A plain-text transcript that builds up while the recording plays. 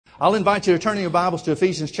I'll invite you to turn in your Bibles to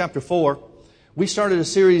Ephesians chapter 4. We started a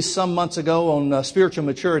series some months ago on spiritual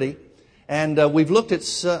maturity, and we've looked at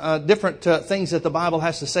different things that the Bible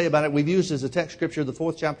has to say about it. We've used as a text scripture the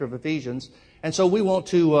 4th chapter of Ephesians, and so we want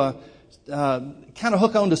to kind of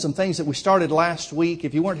hook on to some things that we started last week.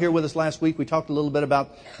 If you weren't here with us last week, we talked a little bit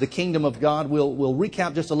about the kingdom of God. We'll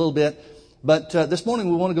recap just a little bit, but this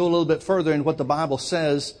morning we want to go a little bit further in what the Bible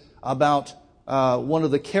says about one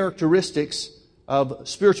of the characteristics of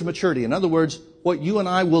spiritual maturity. In other words, what you and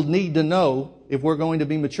I will need to know if we're going to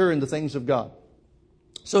be mature in the things of God.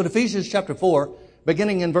 So in Ephesians chapter 4,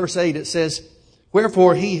 beginning in verse 8, it says,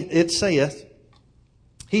 "Wherefore he saith,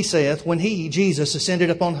 when he, Jesus, ascended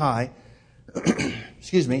up on high,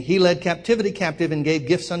 he led captivity captive and gave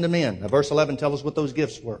gifts unto men." Now verse 11 tells us what those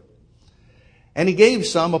gifts were. "And he gave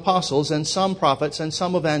some apostles and some prophets and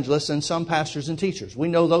some evangelists and some pastors and teachers." We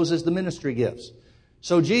know those as the ministry gifts.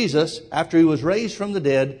 So Jesus, after he was raised from the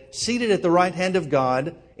dead, seated at the right hand of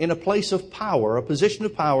God in a place of power, a position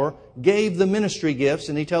of power, gave the ministry gifts,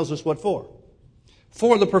 and he tells us what for.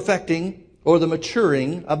 For the perfecting or the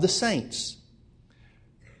maturing of the saints.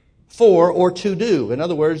 For or to do. In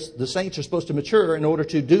other words, the saints are supposed to mature in order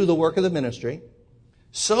to do the work of the ministry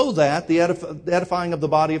so that the edifying of the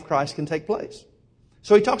body of Christ can take place.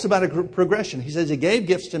 So he talks about a progression. He says he gave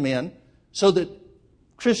gifts to men so that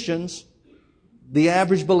Christians, the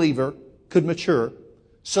average believer, could mature,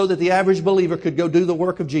 so that the average believer could go do the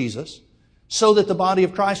work of Jesus, so that the body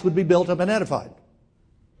of Christ would be built up and edified.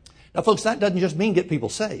 Now, folks, that doesn't just mean get people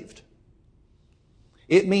saved.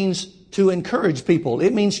 It means to encourage people.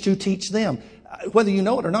 It means to teach them. Whether you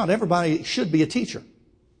know it or not, everybody should be a teacher.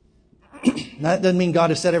 Now, that doesn't mean God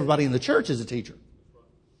has set everybody in the church as a teacher.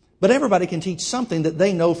 But everybody can teach something that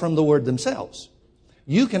they know from the Word themselves.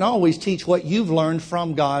 You can always teach what you've learned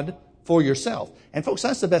from God for yourself. And folks,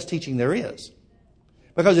 that's the best teaching there is.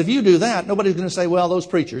 Because if you do that, nobody's going to say, well, those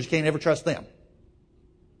preachers, you can't ever trust them.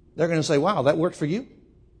 They're going to say, wow, that worked for you?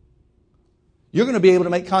 You're going to be able to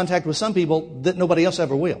make contact with some people that nobody else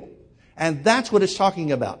ever will. And that's what it's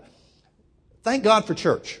talking about. Thank God for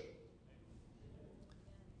church.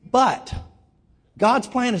 But God's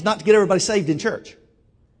plan is not to get everybody saved in church.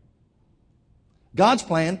 God's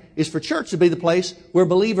plan is for church to be the place where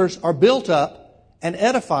believers are built up and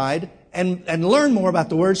edified and learn more about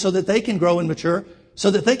the Word so that they can grow and mature,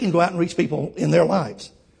 so that they can go out and reach people in their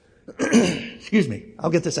lives. Excuse me, I'll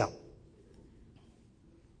get this out.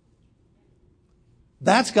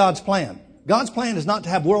 That's God's plan. God's plan is not to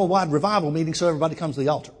have worldwide revival meetings so everybody comes to the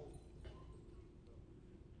altar.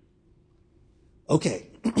 Okay.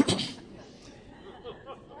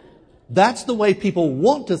 That's the way people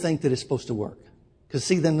want to think that it's supposed to work. Because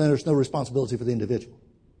see, then there's no responsibility for the individual.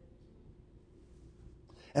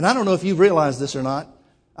 And I don't know if you've realized this or not.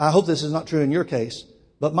 I hope this is not true in your case.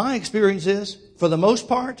 But my experience is, for the most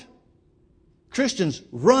part, Christians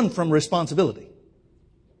run from responsibility.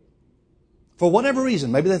 For whatever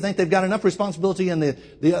reason. Maybe they think they've got enough responsibility in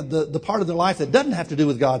the part of their life that doesn't have to do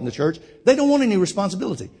with God and the church. They don't want any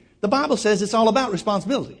responsibility. The Bible says it's all about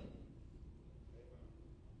responsibility.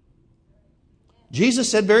 Jesus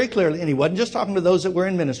said very clearly, and he wasn't just talking to those that were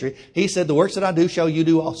in ministry. He said, the works that I do shall you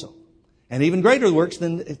do also. And even greater works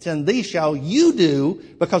than these shall you do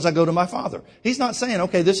because I go to my Father. He's not saying,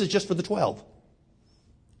 okay, this is just for the 12.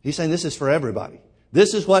 He's saying this is for everybody.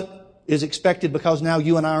 This is what is expected because now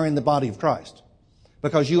you and I are in the body of Christ.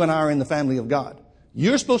 Because you and I are in the family of God.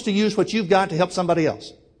 You're supposed to use what you've got to help somebody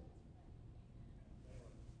else.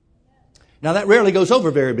 Now that rarely goes over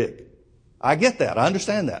very big. I get that. I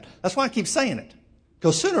understand that. That's why I keep saying it.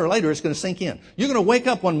 Because sooner or later it's going to sink in. You're going to wake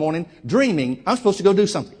up one morning dreaming, I'm supposed to go do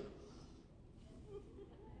something.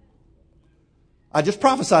 I just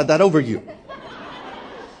prophesied that over you.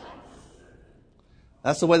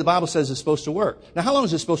 That's the way the Bible says it's supposed to work. Now, how long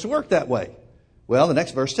is it supposed to work that way? Well, the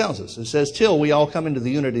next verse tells us. It says, till we all come into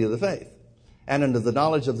the unity of the faith and into the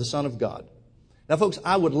knowledge of the Son of God. Now, folks,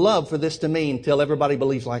 I would love for this to mean till everybody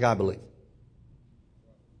believes like I believe.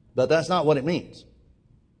 But that's not what it means.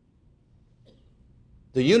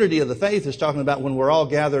 The unity of the faith is talking about when we're all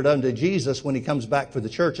gathered unto Jesus when He comes back for the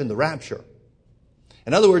church in the rapture.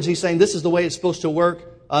 In other words, he's saying this is the way it's supposed to work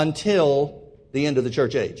until the end of the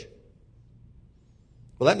church age.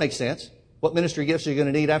 Well, that makes sense. What ministry gifts are you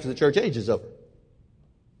going to need after the church age is over?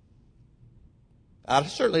 I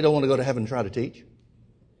certainly don't want to go to heaven and try to teach.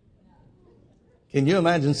 Can you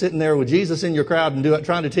imagine sitting there with Jesus in your crowd and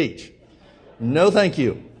trying to teach? No, thank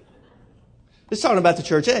you. It's talking about the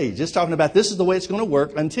church age. It's talking about this is the way it's going to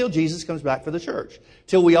work until Jesus comes back for the church.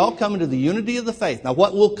 Till we all come into the unity of the faith. Now,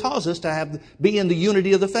 what will cause us to be in the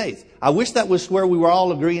unity of the faith? I wish that was where we were all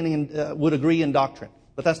would agree in doctrine.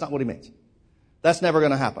 But that's not what he means. That's never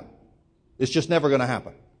going to happen. It's just never going to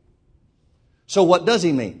happen. So what does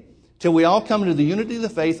he mean? Till we all come into the unity of the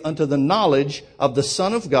faith unto the knowledge of the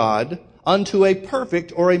Son of God, unto a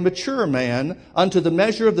perfect or a mature man, unto the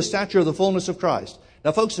measure of the stature of the fullness of Christ.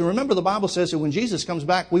 Now, folks, remember the Bible says that when Jesus comes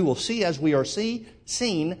back, we will see as we are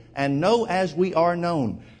seen and know as we are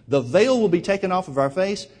known. The veil will be taken off of our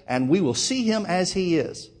face and we will see Him as He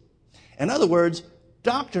is. In other words,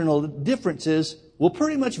 doctrinal differences will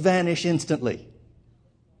pretty much vanish instantly.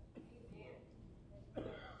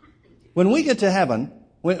 When we get to heaven,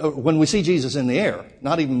 when we see Jesus in the air,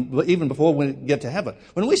 not even before we get to heaven,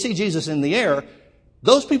 when we see Jesus in the air,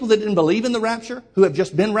 those people that didn't believe in the rapture, who have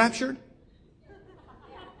just been raptured,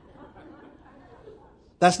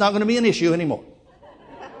 that's not going to be an issue anymore.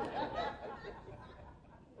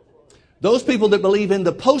 Those people that believe in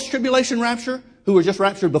the post-tribulation rapture, who were just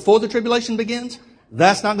raptured before the tribulation begins,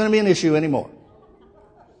 that's not going to be an issue anymore.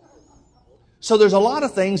 So there's a lot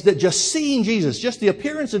of things that just seeing Jesus, just the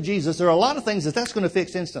appearance of Jesus, there are a lot of things that's going to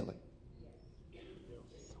fix instantly.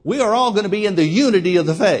 We are all going to be in the unity of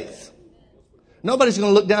the faith. Nobody's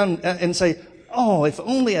going to look down and say, oh, if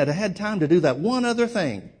only I'd had time to do that one other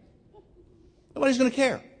thing. Nobody's going to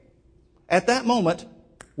care. At that moment,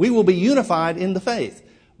 we will be unified in the faith.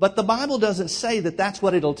 But the Bible doesn't say that that's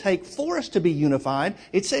what it'll take for us to be unified.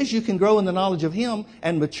 It says you can grow in the knowledge of Him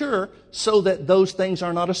and mature so that those things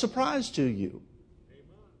are not a surprise to you.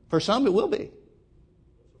 For some, it will be.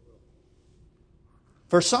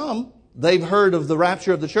 For some, they've heard of the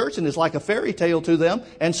rapture of the church and it's like a fairy tale to them.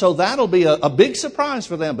 And so that'll be a big surprise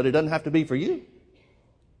for them, but it doesn't have to be for you.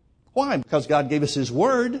 Why? Because God gave us His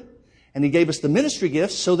Word and He gave us the ministry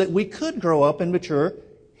gifts so that we could grow up and mature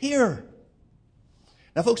here.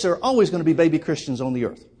 Now, folks, there are always going to be baby Christians on the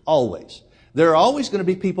earth. Always. There are always going to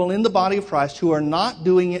be people in the body of Christ who are not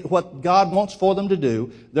doing what God wants for them to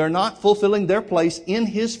do. They're not fulfilling their place in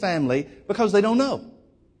His family because they don't know.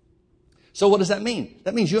 So what does that mean?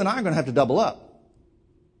 That means you and I are going to have to double up.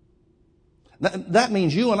 That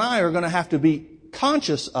means you and I are going to have to be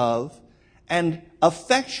conscious of and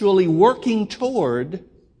effectually working toward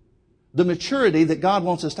the maturity that God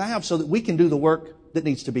wants us to have so that we can do the work that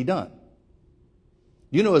needs to be done.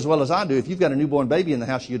 You know as well as I do, if you've got a newborn baby in the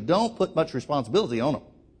house, you don't put much responsibility on them.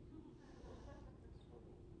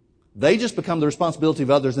 They just become the responsibility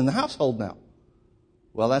of others in the household now.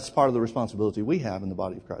 Well, that's part of the responsibility we have in the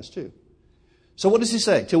body of Christ too. So what does he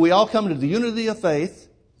say? Till we all come into the unity of faith,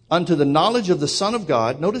 unto the knowledge of the Son of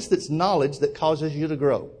God. Notice that it's knowledge that causes you to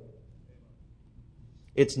grow.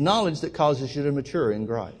 It's knowledge that causes you to mature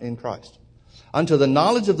in Christ. Unto the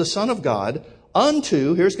knowledge of the Son of God,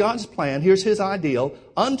 unto, here's God's plan, here's His ideal,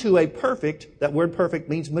 unto a perfect, that word perfect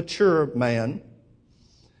means mature man.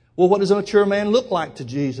 Well, what does a mature man look like to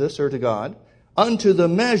Jesus or to God? Unto the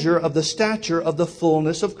measure of the stature of the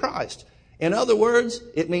fullness of Christ. In other words,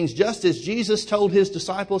 it means just as Jesus told His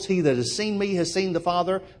disciples, he that has seen me has seen the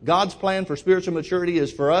Father. God's plan for spiritual maturity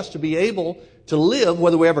is for us to be able to live,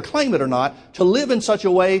 whether we ever claim it or not, to live in such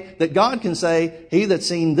a way that God can say, he that's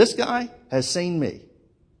seen this guy has seen me.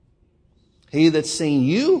 He that's seen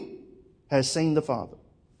you has seen the Father.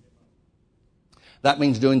 That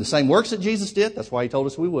means doing the same works that Jesus did. That's why He told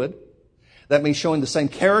us we would. That means showing the same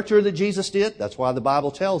character that Jesus did. That's why the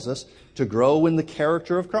Bible tells us to grow in the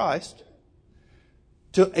character of Christ.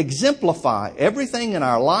 To exemplify everything in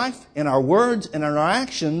our life, in our words, and in our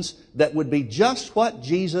actions that would be just what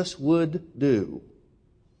Jesus would do.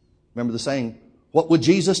 Remember the saying, what would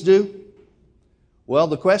Jesus do? Well,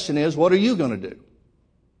 the question is, what are you going to do?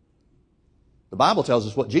 The Bible tells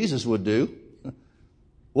us what Jesus would do.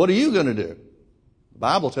 What are you going to do? The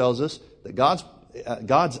Bible tells us that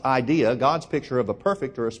God's idea, God's picture of a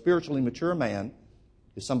perfect or a spiritually mature man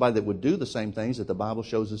is somebody that would do the same things that the Bible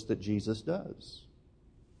shows us that Jesus does.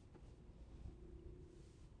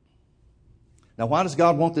 Now, why does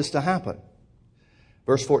God want this to happen?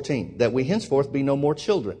 Verse 14, that we henceforth be no more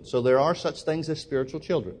children. So there are such things as spiritual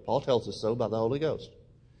children. Paul tells us so by the Holy Ghost.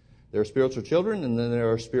 There are spiritual children and then there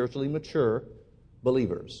are spiritually mature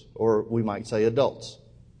believers, or we might say adults.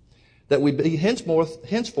 That we be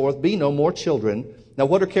henceforth be no more children. Now,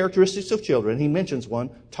 what are characteristics of children? He mentions one,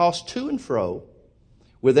 tossed to and fro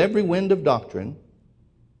with every wind of doctrine,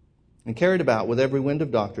 and carried about with every wind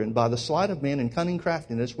of doctrine by the sleight of men and cunning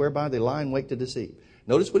craftiness whereby they lie in wait to deceive.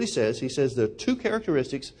 Notice what he says. He says the two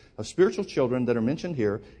characteristics of spiritual children that are mentioned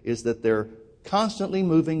here is that they're constantly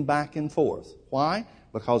moving back and forth. Why?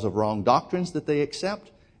 Because of wrong doctrines that they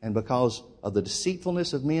accept and because of the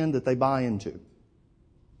deceitfulness of men that they buy into.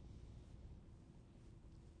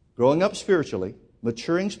 Growing up spiritually,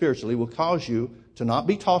 maturing spiritually will cause you to not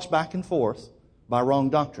be tossed back and forth by wrong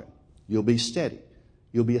doctrine. You'll be steady.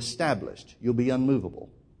 You'll be established. You'll be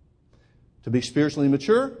unmovable. To be spiritually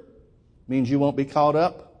mature means you won't be caught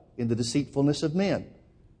up in the deceitfulness of men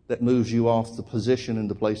that moves you off the position and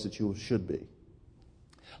the place that you should be.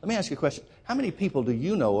 Let me ask you a question. How many people do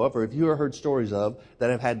you know of, or have you ever heard stories of, that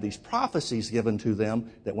have had these prophecies given to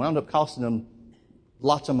them that wound up costing them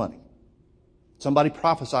lots of money? Somebody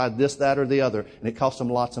prophesied this, that, or the other, and it cost them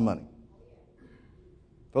lots of money.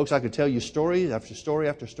 Folks, I could tell you story after story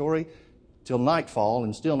after story till nightfall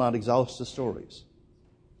and still not exhaust the stories.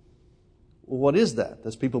 Well, what is that?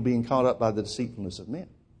 That's people being caught up by the deceitfulness of men.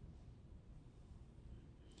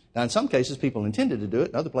 Now, in some cases, people intended to do it.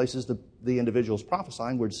 In other places, the individuals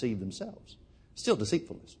prophesying were deceived themselves. Still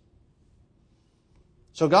deceitfulness.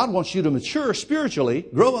 So God wants you to mature spiritually,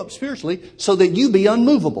 grow up spiritually, so that you be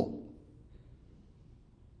unmovable.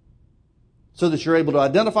 So that you're able to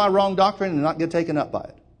identify wrong doctrine and not get taken up by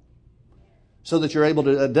it. So that you're able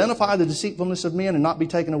to identify the deceitfulness of men and not be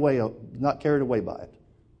taken away, not carried away by it.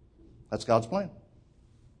 That's God's plan.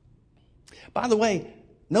 By the way,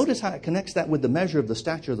 notice how it connects that with the measure of the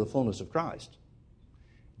stature of the fullness of Christ.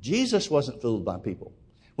 Jesus wasn't fooled by people.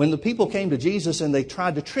 When the people came to Jesus and they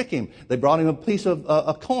tried to trick Him, they brought Him a piece of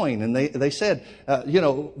a coin and they said,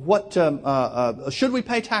 should we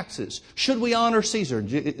pay taxes? Should we honor Caesar?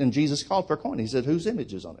 And Jesus called for a coin. He said, whose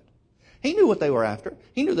image is on it? He knew what they were after.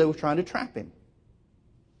 He knew they were trying to trap Him.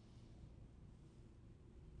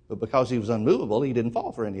 But because He was unmovable, He didn't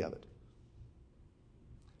fall for any of it.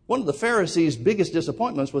 One of the Pharisees' biggest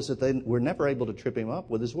disappointments was that they were never able to trip Him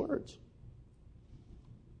up with His words.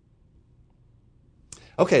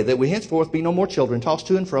 Okay, that we henceforth be no more children, tossed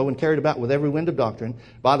to and fro and carried about with every wind of doctrine,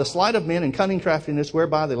 by the sleight of men and cunning craftiness,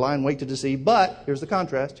 whereby they lie in wait to deceive. But, here's the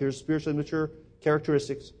contrast, here's spiritually mature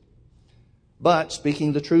characteristics. But,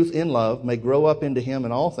 speaking the truth in love, may grow up into Him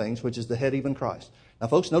in all things, which is the head, even Christ. Now,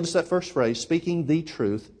 folks, notice that first phrase, speaking the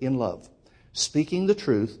truth in love. Speaking the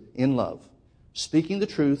truth in love. Speaking the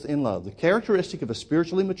truth in love. The characteristic of a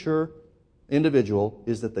spiritually mature individual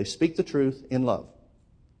is that they speak the truth in love.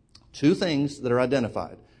 Two things that are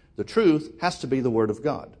identified. The truth has to be the Word of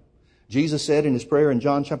God. Jesus said in His prayer in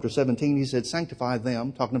John chapter 17, He said, sanctify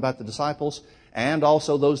them, talking about the disciples, and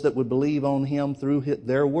also those that would believe on Him through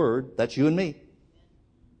their Word. That's you and me.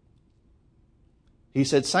 He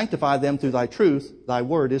said, sanctify them through Thy truth. Thy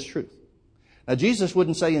Word is truth. Now, Jesus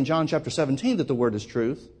wouldn't say in John chapter 17 that the Word is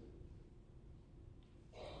truth.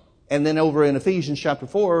 And then over in Ephesians chapter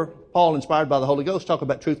 4, Paul, inspired by the Holy Ghost, talk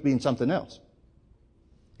about truth being something else.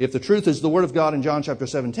 If the truth is the Word of God in John chapter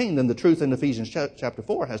 17, then the truth in Ephesians chapter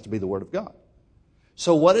 4 has to be the Word of God.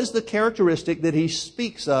 So what is the characteristic that he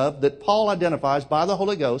speaks of, that Paul identifies by the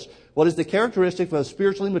Holy Ghost? What is the characteristic of a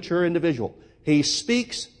spiritually mature individual? He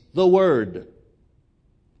speaks the Word.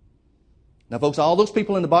 Now, folks, all those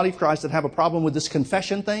people in the body of Christ that have a problem with this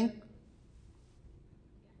confession thing,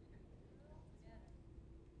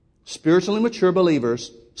 spiritually mature believers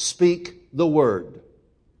speak the Word.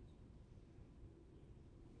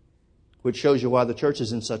 Which shows you why the church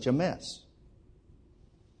is in such a mess.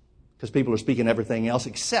 Because people are speaking everything else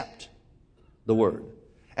except the Word.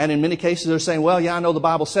 And in many cases they're saying, well, yeah, I know the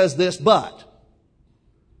Bible says this, but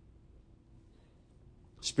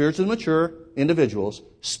spiritually mature individuals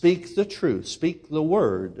speak the truth, speak the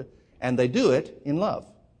Word, and they do it in love.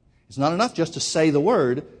 It's not enough just to say the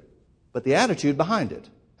Word, but the attitude behind it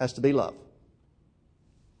has to be love.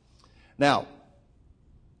 Now,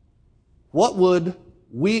 what would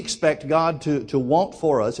we expect God to want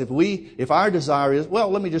for us if our desire is,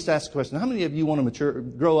 well, let me just ask a question. How many of you want to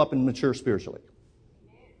grow up and mature spiritually?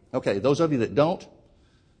 Okay, those of you that don't,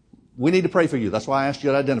 we need to pray for you. That's why I asked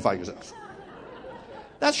you to identify yourselves.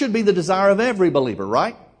 That should be the desire of every believer,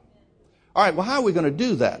 right? All right, well, how are we going to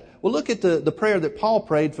do that? Well, look at the prayer that Paul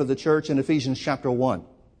prayed for the church in Ephesians chapter 1.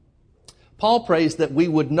 Paul prays that we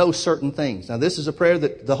would know certain things. Now, this is a prayer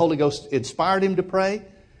that the Holy Ghost inspired him to pray.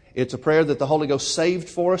 It's a prayer that the Holy Ghost saved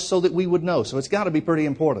for us so that we would know. So it's got to be pretty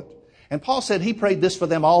important. And Paul said he prayed this for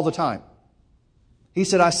them all the time. He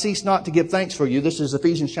said, I cease not to give thanks for you. This is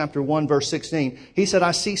Ephesians chapter 1, verse 16. He said,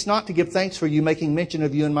 I cease not to give thanks for you, making mention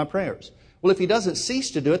of you in my prayers. Well, if he doesn't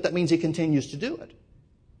cease to do it, that means he continues to do it.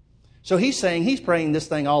 So he's saying he's praying this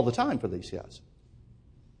thing all the time for these guys.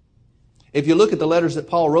 If you look at the letters that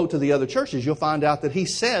Paul wrote to the other churches, you'll find out that he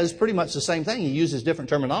says pretty much the same thing. He uses different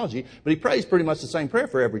terminology, but he prays pretty much the same prayer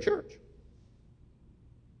for every church.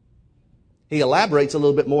 He elaborates a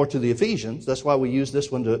little bit more to the Ephesians. That's why we use this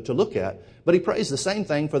one to look at. But he prays the same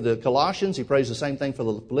thing for the Colossians. He prays the same thing for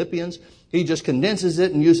the Philippians. He just condenses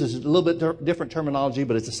it and uses a little bit different terminology,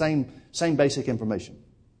 but it's the same basic information.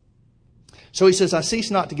 So he says, I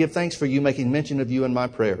cease not to give thanks for you, making mention of you in my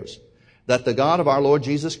prayers, that the God of our Lord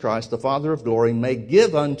Jesus Christ, the Father of glory, may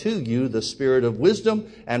give unto you the spirit of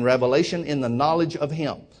wisdom and revelation in the knowledge of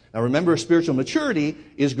Him. Now remember, spiritual maturity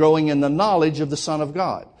is growing in the knowledge of the Son of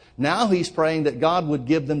God. Now he's praying that God would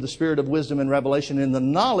give them the spirit of wisdom and revelation in the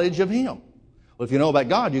knowledge of Him. Well, if you know about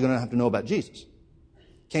God, you're going to have to know about Jesus.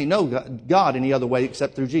 Can't know God any other way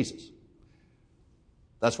except through Jesus.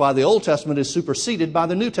 That's why the Old Testament is superseded by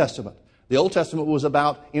the New Testament. The Old Testament was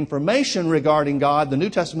about information regarding God. The New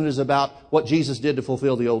Testament is about what Jesus did to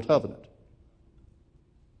fulfill the Old Covenant.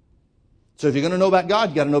 So if you're going to know about God,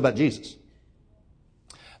 you've got to know about Jesus.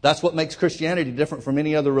 That's what makes Christianity different from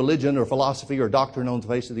any other religion or philosophy or doctrine on the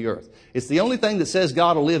face of the earth. It's the only thing that says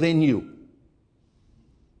God will live in you.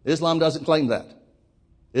 Islam doesn't claim that.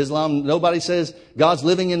 Islam, nobody says God's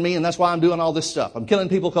living in me and that's why I'm doing all this stuff. I'm killing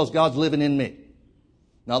people because God's living in me.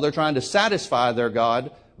 Now they're trying to satisfy their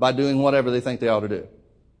God by doing whatever they think they ought to do.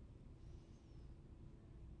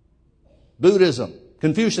 Buddhism,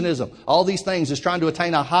 Confucianism, all these things is trying to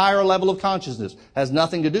attain a higher level of consciousness. Has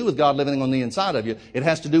nothing to do with God living on the inside of you. It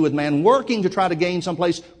has to do with man working to try to gain some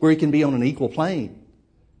place where he can be on an equal plane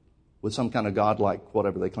with some kind of God-like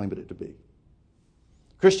whatever they claim it to be.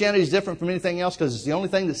 Christianity is different from anything else because it's the only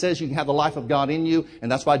thing that says you can have the life of God in you,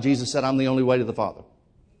 and that's why Jesus said, I'm the only way to the Father.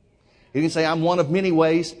 He didn't say, I'm one of many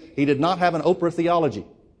ways. He did not have an Oprah theology.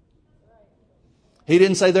 He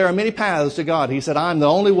didn't say there are many paths to God. He said, I'm the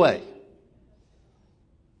only way.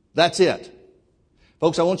 That's it.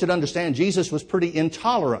 Folks, I want you to understand, Jesus was pretty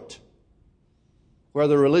intolerant where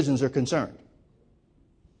the religions are concerned.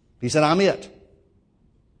 He said, I'm it.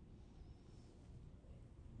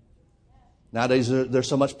 Nowadays, there's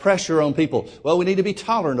so much pressure on people. Well, we need to be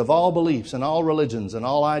tolerant of all beliefs and all religions and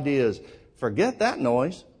all ideas. Forget that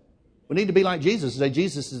noise. We need to be like Jesus and say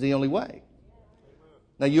Jesus is the only way.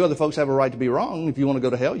 Now, you other folks have a right to be wrong. If you want to go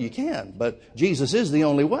to hell, you can. But Jesus is the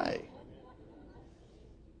only way.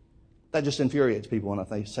 That just infuriates people when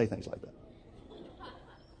I say things like that.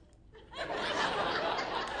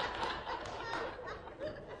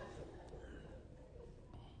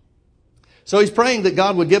 So he's praying that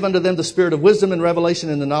God would give unto them the spirit of wisdom and revelation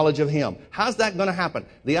in the knowledge of Him. How's that going to happen?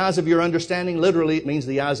 The eyes of your understanding, literally it means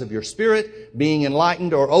the eyes of your spirit, being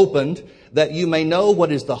enlightened or opened, that you may know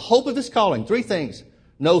what is the hope of His calling. 3 things.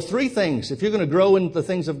 Know 3 things. If you're going to grow in the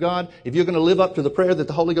things of God, if you're going to live up to the prayer that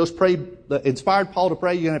the Holy Ghost inspired Paul to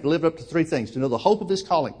pray, you're going to have to live up to 3 things. To know the hope of His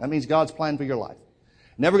calling. That means God's plan for your life.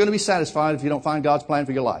 Never going to be satisfied if you don't find God's plan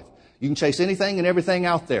for your life. You can chase anything and everything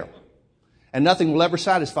out there. And nothing will ever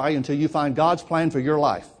satisfy you until you find God's plan for your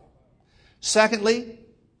life. Secondly,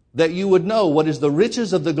 that you would know what is the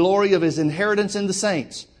riches of the glory of His inheritance in the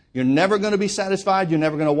saints. You're never going to be satisfied. You're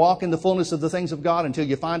never going to walk in the fullness of the things of God until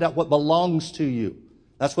you find out what belongs to you.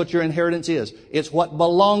 That's what your inheritance is. It's what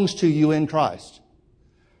belongs to you in Christ.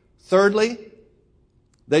 Thirdly,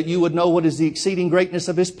 that you would know what is the exceeding greatness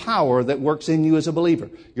of His power that works in you as a believer.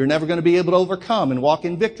 You're never going to be able to overcome and walk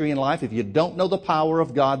in victory in life if you don't know the power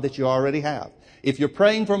of God that you already have. If you're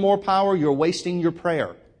praying for more power, you're wasting your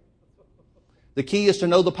prayer. The key is to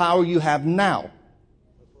know the power you have now.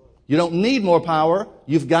 You don't need more power.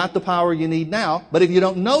 You've got the power you need now. But if you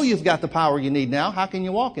don't know you've got the power you need now, how can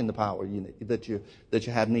you walk in the power that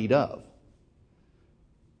you have need of?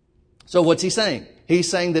 So what's he saying? He's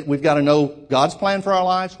saying that we've got to know God's plan for our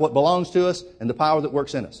lives, what belongs to us, and the power that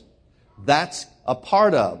works in us. That's a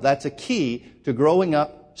part of, that's a key to growing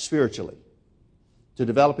up spiritually, to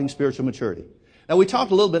developing spiritual maturity. Now, we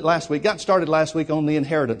talked a little bit last week, got started last week on the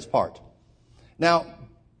inheritance part. Now,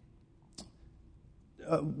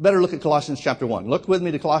 better look at Colossians chapter 1. Look with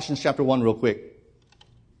me to Colossians chapter 1 real quick.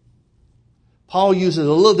 Paul uses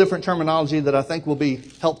a little different terminology that I think will be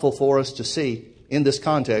helpful for us to see in this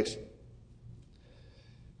context.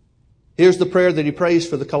 Here's the prayer that he prays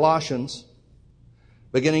for the Colossians,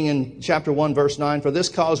 beginning in chapter 1, verse 9. For this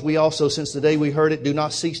cause we also, since the day we heard it, do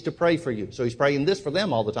not cease to pray for you. So he's praying this for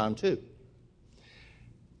them all the time too.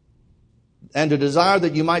 And to desire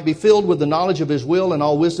that you might be filled with the knowledge of His will and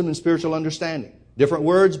all wisdom and spiritual understanding. Different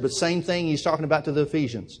words, but same thing he's talking about to the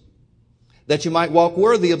Ephesians. That you might walk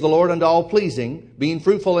worthy of the Lord unto all pleasing, being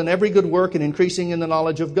fruitful in every good work and increasing in the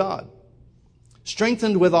knowledge of God.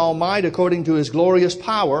 Strengthened with all might according to His glorious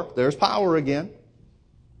power. There's power again.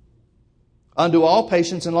 Unto all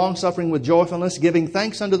patience and longsuffering with joyfulness, giving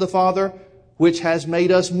thanks unto the Father, which has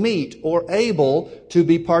made us meet or able to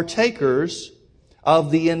be partakers of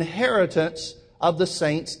the inheritance of the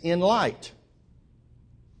saints in light.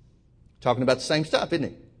 Talking about the same stuff, isn't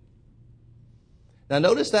he? Now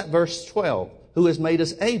notice that verse 12. Who has made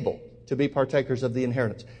us able to be partakers of the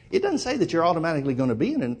inheritance. It doesn't say that you're automatically going to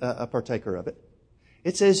be a partaker of it.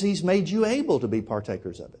 It says He's made you able to be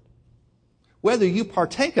partakers of it. Whether you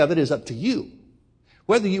partake of it is up to you.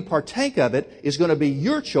 Whether you partake of it is going to be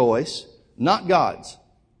your choice, not God's.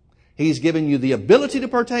 He's given you the ability to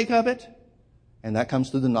partake of it, and that comes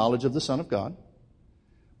through the knowledge of the Son of God.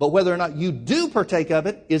 But whether or not you do partake of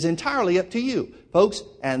it is entirely up to you, folks.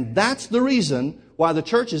 And that's the reason why the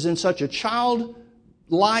church is in such a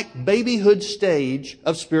childlike babyhood stage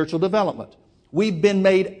of spiritual development. We've been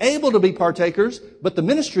made able to be partakers, but the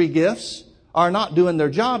ministry gifts are not doing their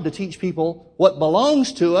job to teach people what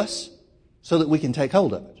belongs to us so that we can take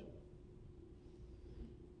hold of it.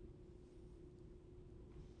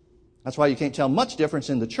 That's why you can't tell much difference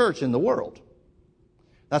in the church and the world.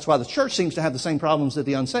 That's why the church seems to have the same problems that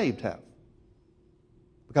the unsaved have.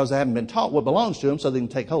 Because they haven't been taught what belongs to them so they can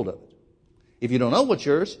take hold of it. If you don't know what's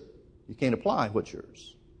yours, you can't apply what's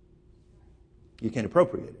yours. You can't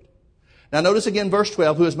appropriate it. Now notice again verse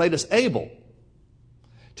 12, who has made us able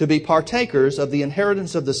to be partakers of the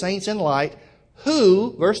inheritance of the saints in light,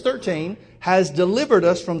 who, verse 13, has delivered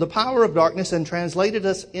us from the power of darkness and translated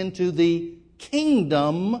us into the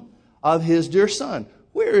kingdom of His dear Son.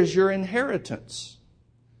 Where is your inheritance?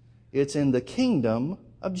 It's in the kingdom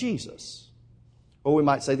of Jesus. Or we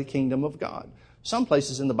might say the kingdom of God. Some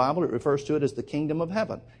places in the Bible it refers to it as the kingdom of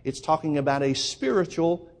heaven. It's talking about a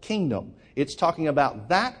spiritual kingdom. It's talking about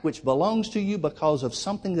that which belongs to you because of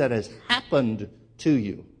something that has happened to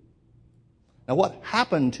you. Now what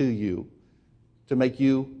happened to you to make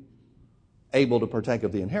you able to partake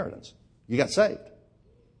of the inheritance? You got saved.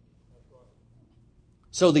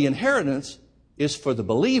 So the inheritance is for the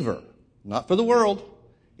believer, not for the world.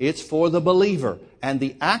 It's for the believer. And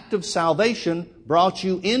the act of salvation brought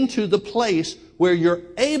you into the place where you're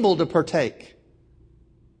able to partake.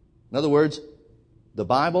 In other words, the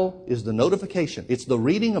Bible is the notification. It's the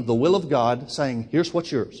reading of the will of God saying, here's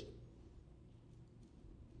what's yours.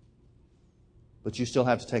 But you still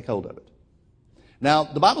have to take hold of it. Now,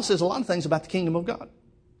 the Bible says a lot of things about the kingdom of God.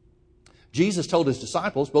 Jesus told His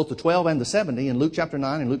disciples, both the 12 and the 70, in Luke chapter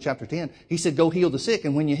 9 and Luke chapter 10, He said, go heal the sick,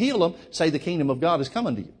 and when you heal them, say the kingdom of God is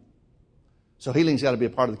coming to you. So healing's got to be a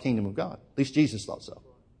part of the kingdom of God. At least Jesus thought so.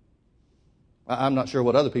 I'm not sure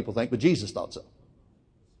what other people think, but Jesus thought so.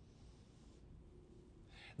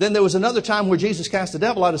 Then there was another time where Jesus cast the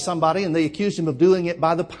devil out of somebody, and they accused Him of doing it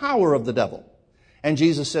by the power of the devil. And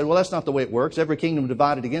Jesus said, well, that's not the way it works. Every kingdom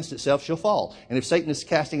divided against itself shall fall. And if Satan is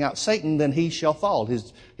casting out Satan, then he shall fall.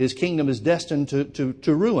 His kingdom is destined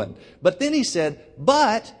to ruin. But then He said,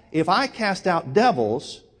 but if I cast out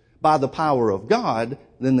devils by the power of God,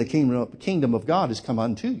 then the kingdom of God has come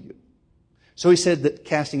unto you. So He said that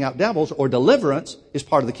casting out devils or deliverance is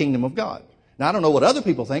part of the kingdom of God. Now, I don't know what other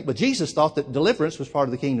people think, but Jesus thought that deliverance was part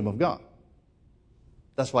of the kingdom of God.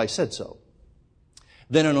 That's why He said so.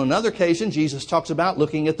 Then on another occasion, Jesus talks about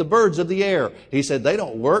looking at the birds of the air. He said, they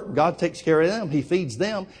don't work. God takes care of them. He feeds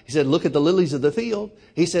them. He said, look at the lilies of the field.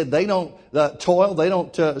 He said, they don't toil. They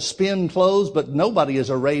don't spin clothes, but nobody is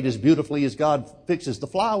arrayed as beautifully as God fixes the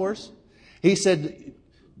flowers. He said,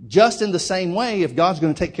 just in the same way, if God's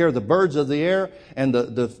going to take care of the birds of the air and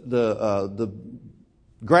the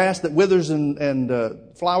grass that withers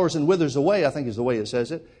and flowers and withers away, I think is the way it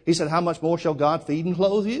says it. He said, how much more shall God feed and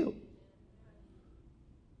clothe you?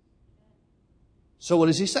 So what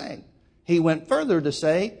is He saying? He went further to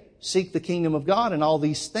say, seek the kingdom of God and all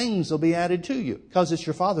these things will be added to you. Because it's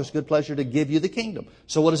your Father's good pleasure to give you the kingdom.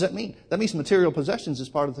 So what does that mean? That means material possessions is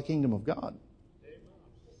part of the kingdom of God.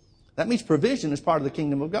 That means provision is part of the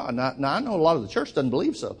kingdom of God. Now I know a lot of the church doesn't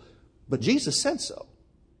believe so. But Jesus said so.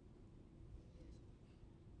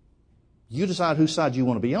 You decide whose side you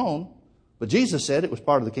want to be on. But Jesus said it was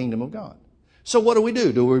part of the kingdom of God. So what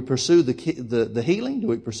do? Do we pursue the healing? Do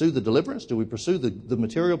we pursue the deliverance? Do we pursue the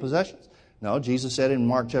material possessions? No, Jesus said in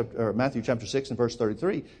Matthew chapter 6 and verse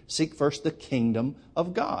 33, seek first the kingdom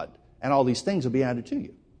of God, and all these things will be added to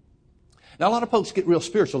you. Now, a lot of folks get real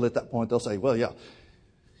spiritual at that point. They'll say, well, yeah,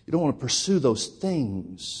 you don't want to pursue those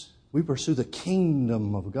things. We pursue the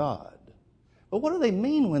kingdom of God. But what do they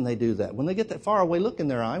mean when they do that? When they get that faraway look in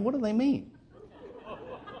their eye, what do they mean?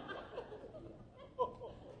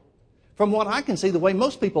 From what I can see, the way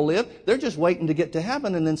most people live, they're just waiting to get to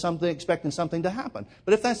heaven and then expecting something to happen.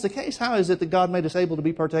 But if that's the case, how is it that God made us able to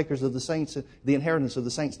be partakers of the saints, the inheritance of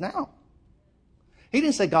the saints now? He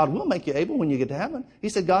didn't say God will make you able when you get to heaven. He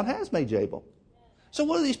said God has made you able. So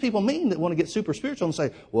what do these people mean that want to get super spiritual and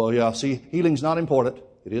say, well, yeah, see, healing's not important.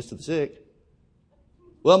 It is to the sick.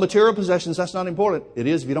 Well, material possessions, that's not important. It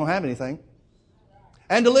is if you don't have anything.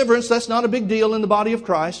 And deliverance, that's not a big deal in the body of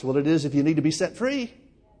Christ. Well, it is if you need to be set free.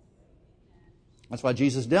 That's why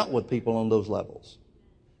Jesus dealt with people on those levels.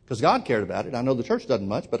 Because God cared about it. I know the church doesn't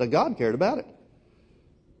much, but God cared about it.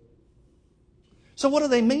 So what do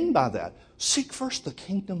they mean by that? Seek first the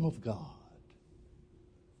kingdom of God.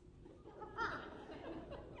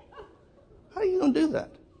 How are you going to do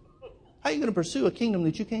that? How are you going to pursue a kingdom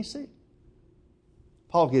that you can't see?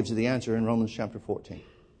 Paul gives you the answer in Romans chapter 14.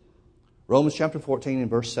 Romans chapter 14 and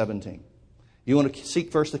verse 17. You want to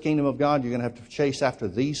seek first the kingdom of God, you're going to have to chase after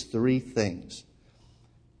these three things.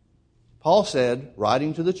 Paul said,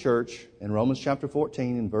 writing to the church in Romans chapter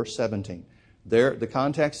 14 and verse 17, there, the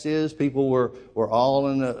context is people were all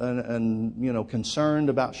concerned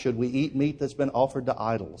about should we eat meat that's been offered to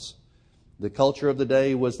idols. The culture of the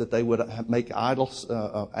day was that they would make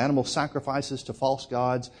animal sacrifices to false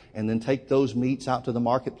gods and then take those meats out to the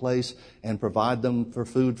marketplace and provide them for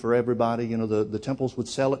food for everybody. You know, the temples would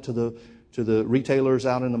sell it to the retailers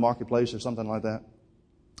out in the marketplace or something like that.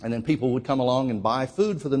 And then people would come along and buy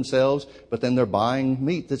food for themselves, but then they're buying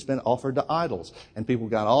meat that's been offered to idols. And people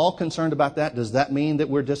got all concerned about that. Does that mean that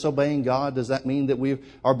we're disobeying God? Does that mean that we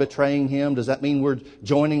are betraying Him? Does that mean we're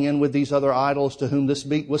joining in with these other idols to whom this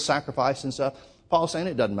meat was sacrificed and stuff? Paul's saying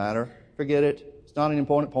it doesn't matter. Forget it. It's not an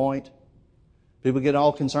important point. People get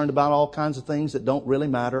all concerned about all kinds of things that don't really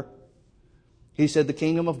matter. He said the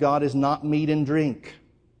kingdom of God is not meat and drink.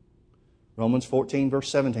 Romans 14, verse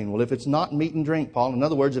 17. Well, if it's not meat and drink, Paul, in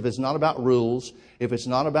other words, if it's not about rules, if it's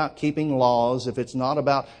not about keeping laws, if it's not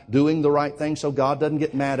about doing the right thing so God doesn't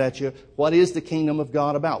get mad at you, what is the kingdom of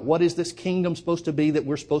God about? What is this kingdom supposed to be that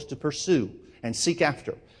we're supposed to pursue and seek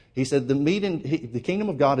after? He said the kingdom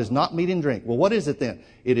of God is not meat and drink. Well, what is it then?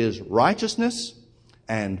 It is righteousness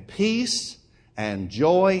and peace and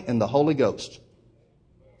joy in the Holy Ghost.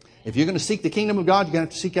 If you're going to seek the kingdom of God, you're going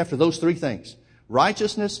to have to seek after those three things.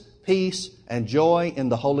 Righteousness, peace, and joy in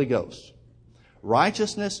the Holy Ghost.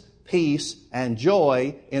 Righteousness, peace, and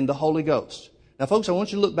joy in the Holy Ghost. Now, folks, I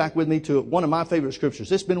want you to look back with me to one of my favorite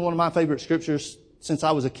scriptures. It's been one of my favorite scriptures since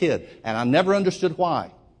I was a kid, and I never understood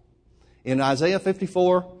why. In Isaiah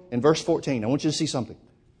 54 and verse 14, I want you to see something.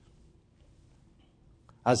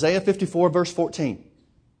 Isaiah 54, verse 14.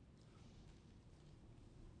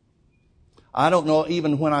 I don't know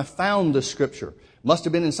even when I found this scripture. Must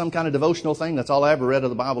have been in some kind of devotional thing. That's all I ever read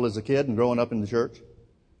of the Bible as a kid and growing up in the church.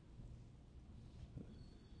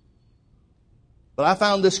 But I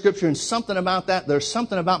found this scripture and something about that. There's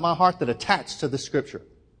something about my heart that attached to this scripture.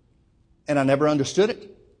 And I never understood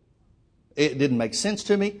it. It didn't make sense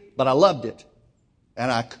to me, but I loved it.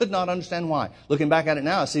 And I could not understand why. Looking back at it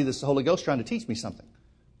now, I see this Holy Ghost trying to teach me something.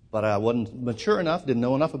 But I wasn't mature enough, didn't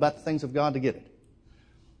know enough about the things of God to get it.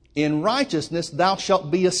 In righteousness thou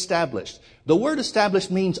shalt be established. The word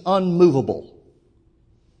established means unmovable.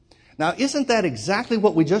 Now, isn't that exactly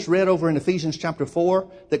what we just read over in Ephesians chapter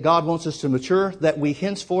 4? That God wants us to mature, that we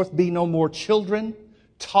henceforth be no more children,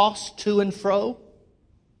 tossed to and fro,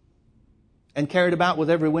 and carried about with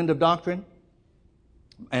every wind of doctrine,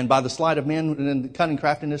 and by the sleight of men and the cunning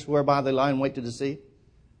craftiness whereby they lie in wait to deceive.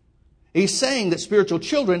 He's saying that spiritual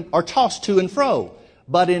children are tossed to and fro.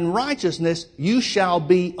 But in righteousness, you shall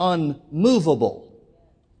be unmovable.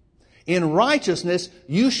 In righteousness,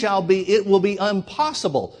 it will be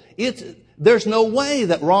impossible. There's no way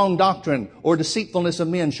that wrong doctrine or deceitfulness of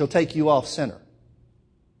men shall take you off center.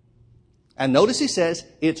 And notice he says,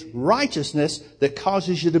 it's righteousness that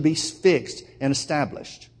causes you to be fixed and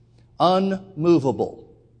established.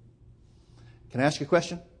 Unmovable. Can I ask you a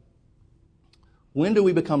question? When do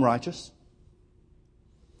we become righteous?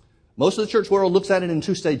 Most of the church world looks at it in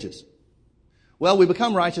two stages. Well, we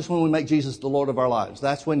become righteous when we make Jesus the Lord of our lives.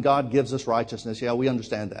 That's when God gives us righteousness. Yeah, we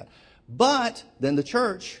understand that. But then the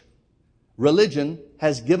church, religion,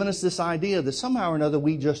 has given us this idea that somehow or another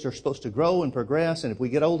we just are supposed to grow and progress. And if we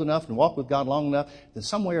get old enough and walk with God long enough, then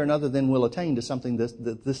some way or another then we'll attain to something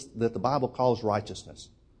that the Bible calls righteousness.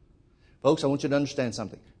 Folks, I want you to understand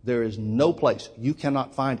something. There is no place, you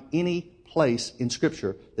cannot find any place in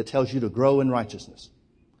Scripture that tells you to grow in righteousness.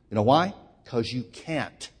 You know why? Because you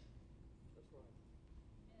can't.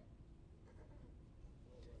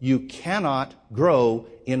 You cannot grow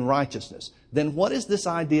in righteousness. Then what is this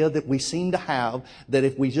idea that we seem to have that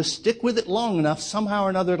if we just stick with it long enough, somehow or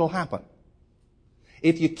another it'll happen?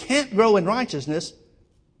 If you can't grow in righteousness,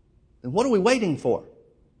 then what are we waiting for?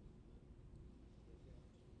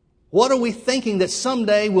 What are we thinking that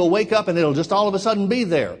someday we'll wake up and it'll just all of a sudden be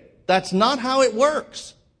there? That's not how it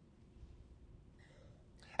works.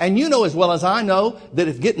 And you know as well as I know that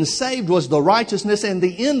if getting saved was the righteousness and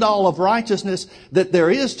the end all of righteousness that there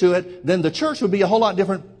is to it, then the church would be a whole lot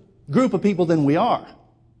different group of people than we are.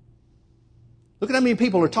 Look at how many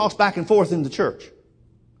people are tossed back and forth in the church.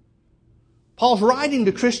 Paul's writing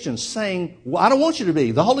to Christians saying, well, I don't want you to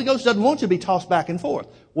be. The Holy Ghost doesn't want you to be tossed back and forth.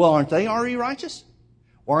 Well, aren't they already righteous?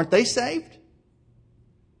 Or aren't they saved?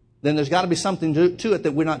 Then there's got to be something to it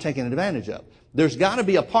that we're not taking advantage of. There's got to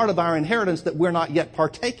be a part of our inheritance that we're not yet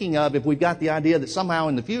partaking of if we've got the idea that somehow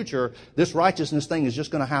in the future this righteousness thing is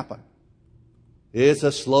just going to happen. It's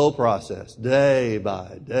a slow process, day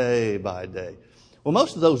by day by day. Well,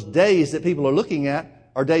 most of those days that people are looking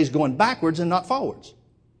at are days going backwards and not forwards.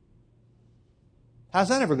 How's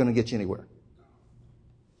that ever going to get you anywhere?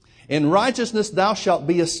 In righteousness thou shalt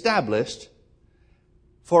be established,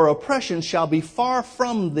 for oppression shall be far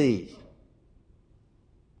from thee.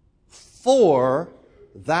 For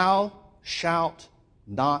thou shalt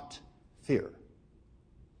not fear.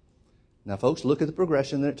 Now, folks, look at the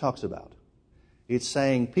progression that it talks about. It's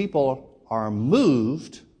saying people are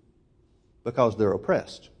moved because they're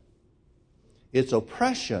oppressed. It's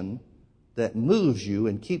oppression that moves you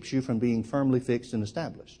and keeps you from being firmly fixed and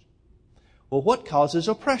established. Well, what causes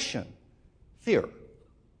oppression? Fear.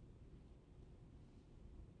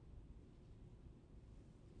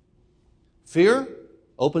 Fear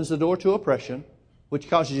opens the door to oppression, which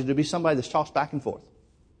causes you to be somebody that's tossed back and forth.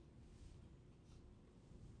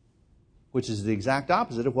 Which is the exact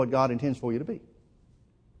opposite of what God intends for you to be.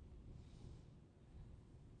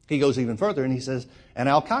 He goes even further and he says, and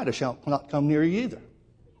Al-Qaeda shall not come near you either.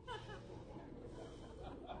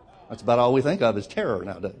 That's about all we think of as terror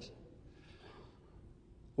nowadays.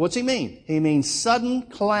 What's he mean? He means sudden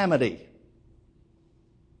calamity.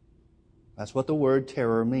 That's what the word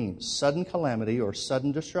terror means. Sudden calamity or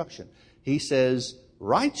sudden destruction. He says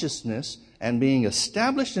righteousness and being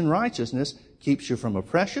established in righteousness keeps you from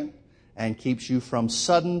oppression and keeps you from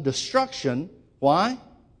sudden destruction. Why?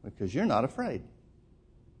 Because you're not afraid.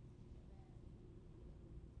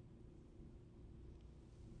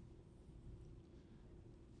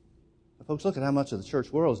 Folks, look at how much of the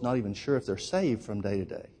church world is not even sure if they're saved from day to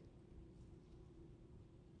day.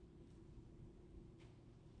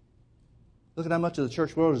 Look at how much of the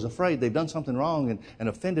church world is afraid they've done something wrong and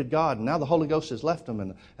offended God, and now the Holy Ghost has left them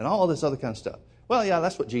and all this other kind of stuff. Well, yeah,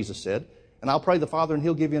 that's what Jesus said. And I'll pray the Father and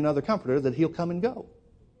He'll give you another comforter that He'll come and go.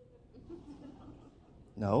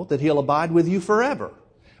 No, that He'll abide with you forever.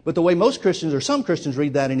 But the way most Christians, or some Christians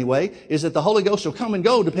read that anyway, is that the Holy Ghost will come and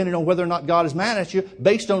go depending on whether or not God is mad at you,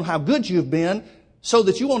 based on how good you've been, so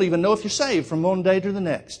that you won't even know if you're saved from one day to the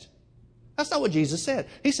next. That's not what Jesus said.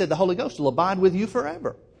 He said the Holy Ghost will abide with you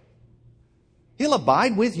forever. He'll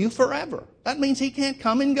abide with you forever. That means He can't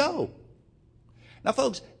come and go. Now,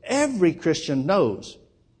 folks, every Christian knows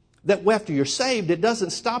that after you're saved, it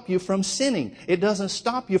doesn't stop you from sinning. It doesn't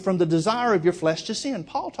stop you from the desire of your flesh to sin.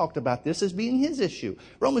 Paul talked about this as being his issue.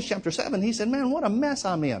 Romans chapter 7, he said, man, what a mess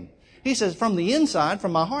I'm in. He says, from the inside,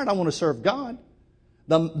 from my heart, I want to serve God.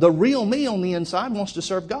 The real me on the inside wants to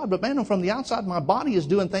serve God. But man, from the outside, my body is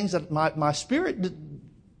doing things that my spirit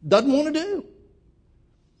doesn't want to do.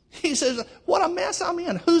 He says, what a mess I'm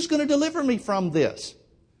in. Who's going to deliver me from this?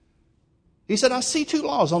 He said, I see two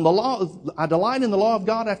laws. On the law, I delight in the law of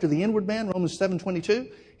God after the inward man, Romans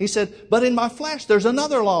 7:22. He said, but in my flesh, there's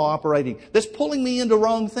another law operating that's pulling me into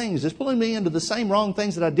wrong things. It's pulling me into the same wrong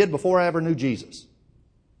things that I did before I ever knew Jesus.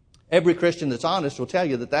 Every Christian that's honest will tell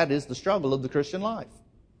you that that is the struggle of the Christian life.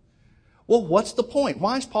 Well, what's the point?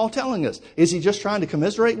 Why is Paul telling us? Is he just trying to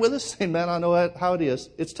commiserate with us? Saying, man, I know how it is.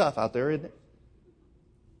 It's tough out there, isn't it?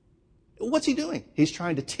 What's he doing? He's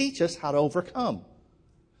trying to teach us how to overcome.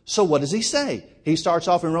 So what does he say? He starts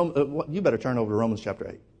off in Romans. You better turn over to Romans chapter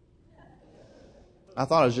 8. I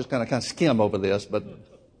thought I was just going to kind of skim over this, but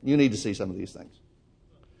you need to see some of these things.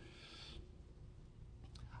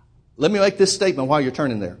 Let me make this statement while you're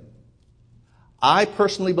turning there. I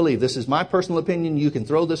personally believe, this is my personal opinion, you can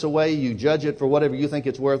throw this away, you judge it for whatever you think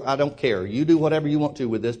it's worth, I don't care. You do whatever you want to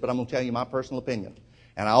with this, but I'm going to tell you my personal opinion.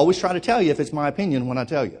 And I always try to tell you if it's my opinion when I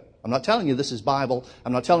tell you. I'm not telling you this is Bible.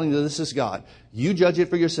 I'm not telling you this is God. You judge it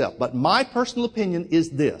for yourself. But my personal opinion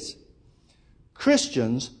is this.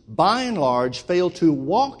 Christians, by and large, fail to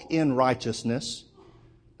walk in righteousness.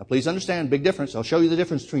 Now, please understand, big difference. I'll show you the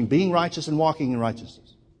difference between being righteous and walking in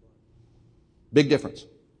righteousness. Big difference.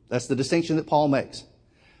 That's the distinction that Paul makes.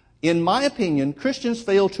 In my opinion, Christians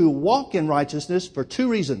fail to walk in righteousness for two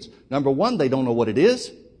reasons. Number one, they don't know what it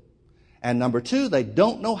is. And number two, they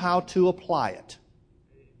don't know how to apply it.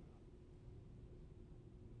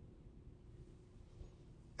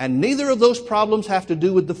 And neither of those problems have to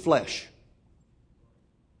do with the flesh.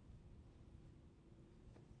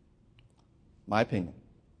 My opinion.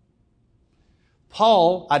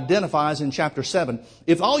 Paul identifies in chapter 7.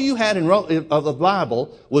 If all you had of the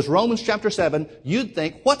Bible was Romans chapter 7, you'd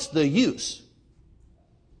think, what's the use?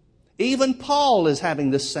 Even Paul is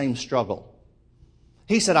having this same struggle.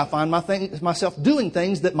 He said, I find myself doing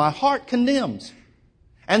things that my heart condemns.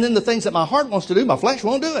 And then the things that my heart wants to do, my flesh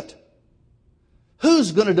won't do it.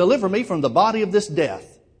 Who's going to deliver me from the body of this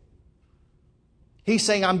death? He's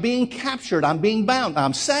saying, I'm being captured, I'm being bound,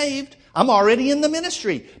 I'm saved, I'm already in the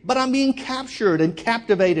ministry, but I'm being captured and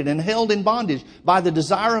captivated and held in bondage by the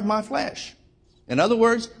desire of my flesh. In other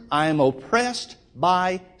words, I am oppressed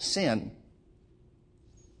by sin.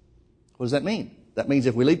 What does that mean? That means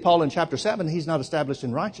if we leave Paul in chapter 7, he's not established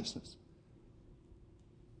in righteousness.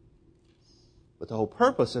 But the whole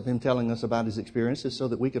purpose of him telling us about his experience is so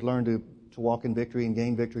that we could learn to walk in victory and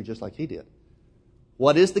gain victory just like he did.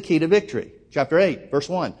 What is the key to victory? Chapter 8, verse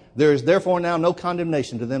 1. There is therefore now no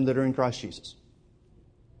condemnation to them that are in Christ Jesus.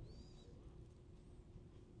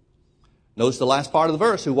 Notice the last part of the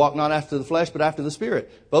verse, who walk not after the flesh but after the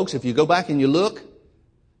Spirit. Folks, if you go back and you look,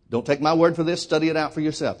 don't take my word for this, study it out for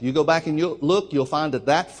yourself. You go back and you look, you'll find that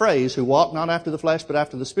that phrase, who walk not after the flesh but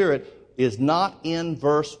after the Spirit, is not in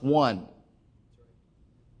verse 1.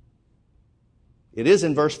 It is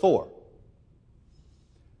in verse 4.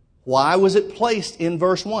 Why was it placed in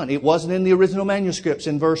verse 1? It wasn't in the original manuscripts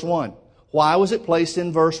in verse 1. Why was it placed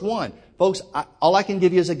in verse 1? Folks, all I can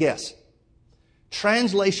give you is a guess.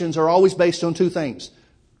 Translations are always based on two things: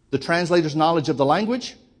 the translator's knowledge of the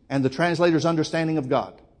language and the translator's understanding of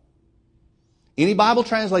God. Any Bible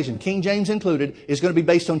translation, King James included, is going to be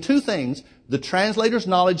based on two things: the translator's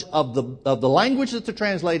knowledge of the language that they're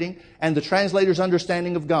translating and the translator's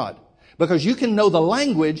understanding of God. Because you can know the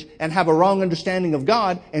language and have a wrong understanding of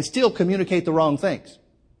God and still communicate the wrong things.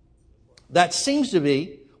 That seems to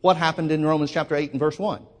be what happened in Romans chapter 8 and verse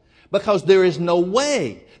 1. Because there is no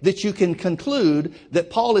way that you can conclude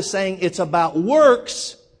that Paul is saying it's about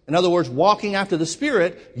works, in other words, walking after the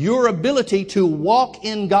Spirit, your ability to walk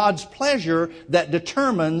in God's pleasure that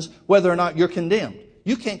determines whether or not you're condemned.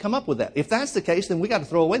 You can't come up with that. If that's the case, then we got to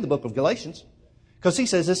throw away the book of Galatians. Because he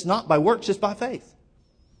says it's not by works, it's by faith.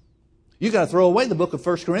 You got to throw away the book of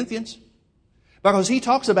 1 Corinthians. Because he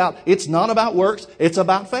talks about it's not about works, it's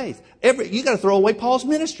about faith. You got to throw away Paul's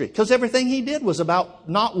ministry, because everything he did was about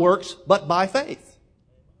not works, but by faith.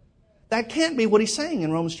 That can't be what he's saying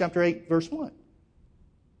in Romans chapter 8, verse 1.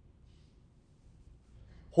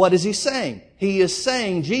 What is he saying? He is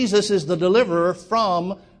saying Jesus is the deliverer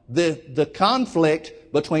from the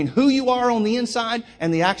conflict between who you are on the inside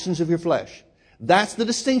and the actions of your flesh. That's the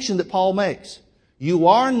distinction that Paul makes. You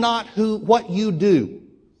are not what you do.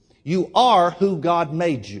 You are who God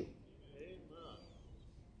made you.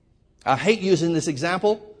 I hate using this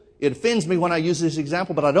example. It offends me when I use this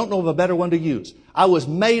example, but I don't know of a better one to use. I was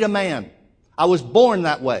made a man. I was born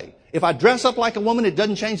that way. If I dress up like a woman, it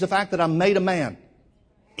doesn't change the fact that I'm made a man.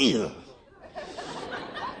 Ew.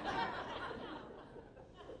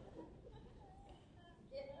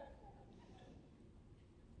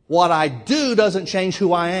 What I do doesn't change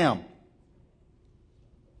who I am.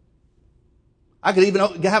 I could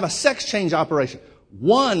even have a sex change operation.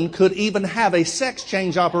 One could even have a sex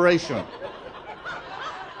change operation.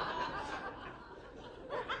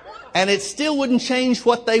 And it still wouldn't change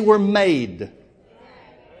what they were made.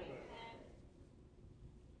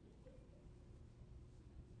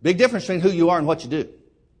 Big difference between who you are and what you do.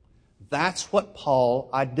 That's what Paul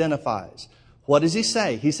identifies. What does he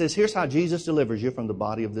say? He says, here's how Jesus delivers you from the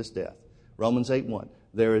body of this death. Romans 8:1.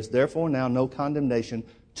 There is therefore now no condemnation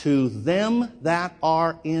to them that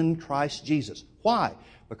are in Christ Jesus. Why?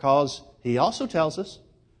 Because he also tells us,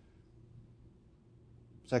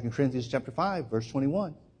 2 Corinthians chapter 5, verse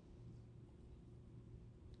 21.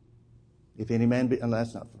 If any man be, and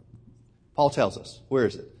that's not, Paul tells us, where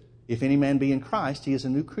is it? If any man be in Christ, he is a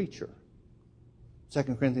new creature. 2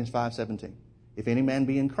 Corinthians 5:17. If any man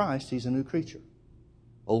be in Christ, he's a new creature.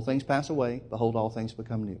 Old things pass away, behold, all things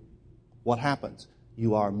become new. What happens?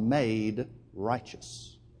 You are made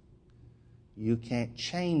righteous. You can't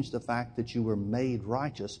change the fact that you were made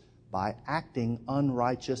righteous by acting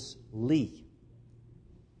unrighteously.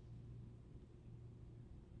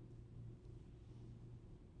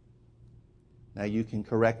 Now you can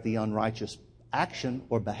correct the unrighteous action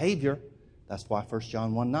or behavior. That's why 1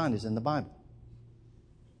 John 1:9 is in the Bible.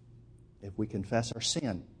 If we confess our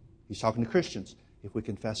sin, he's talking to Christians. If we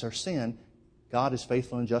confess our sin, God is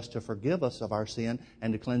faithful and just to forgive us of our sin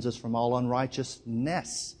and to cleanse us from all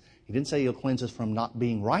unrighteousness. He didn't say he'll cleanse us from not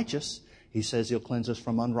being righteous. He says he'll cleanse us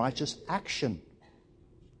from unrighteous action.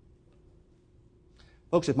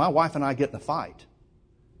 Folks, if my wife and I get in a fight,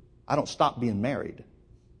 I don't stop being married.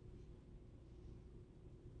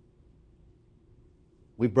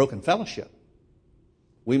 We've broken fellowship.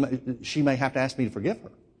 She may have to ask me to forgive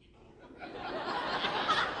her.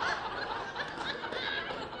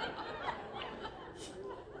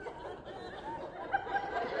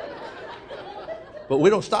 But we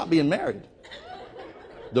don't stop being married.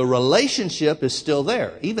 The relationship is still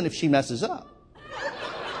there, even if she messes up.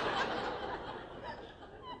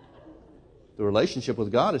 The relationship with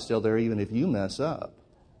God is still there, even if you mess up.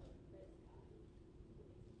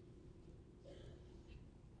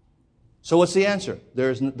 So what's the answer?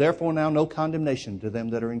 There is therefore now no condemnation to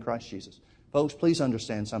them that are in Christ Jesus. Folks, please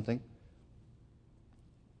understand something.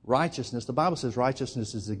 Righteousness, the Bible says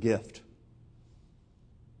righteousness is a gift.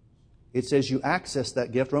 It says you access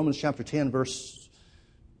that gift. Romans chapter 10, verse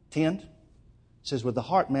 10 says, with the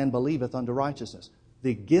heart man believeth unto righteousness.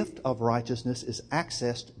 The gift of righteousness is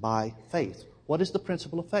accessed by faith. What is the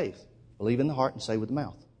principle of faith? Believe in the heart and say with the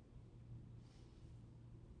mouth.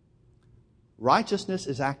 Righteousness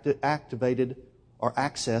is activated or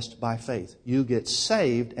accessed by faith. You get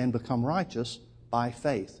saved and become righteous by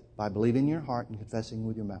faith, by believing in your heart and confessing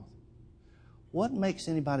with your mouth. What makes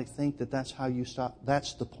anybody think that that's how you stop?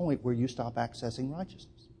 That's the point where you stop accessing righteousness.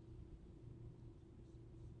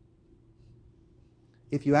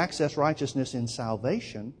 If you access righteousness in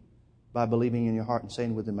salvation by believing in your heart and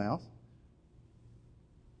saying with the mouth,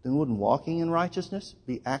 then wouldn't walking in righteousness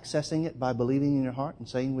be accessing it by believing in your heart and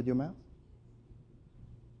saying with your mouth?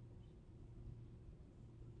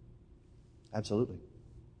 Absolutely.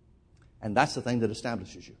 And that's the thing that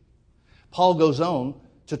establishes you. Paul goes on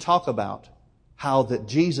to talk about how that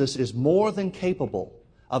Jesus is more than capable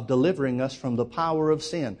of delivering us from the power of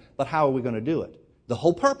sin. But how are we going to do it? The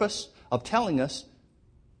whole purpose of telling us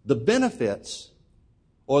the benefits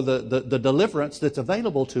or the deliverance that's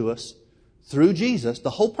available to us through Jesus, the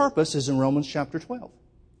whole purpose is in Romans chapter 12,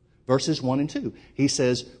 verses 1 and 2. He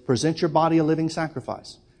says, present your body a living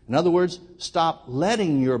sacrifice. In other words, stop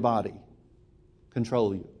letting your body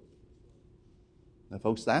control you. Now,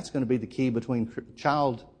 folks, that's going to be the key between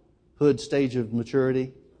childhood stage of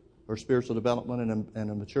maturity or spiritual development and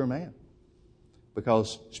a mature man.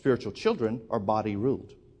 Because spiritual children are body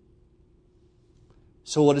ruled.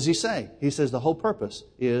 So what does he say? He says the whole purpose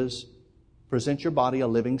is present your body a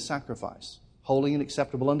living sacrifice, holy and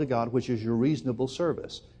acceptable unto God, which is your reasonable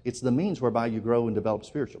service. It's the means whereby you grow and develop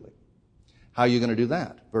spiritually. How are you going to do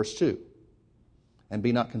that? Verse 2. And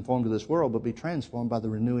be not conformed to this world, but be transformed by the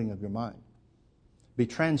renewing of your mind. Be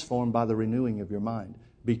transformed by the renewing of your mind.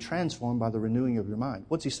 Be transformed by the renewing of your mind.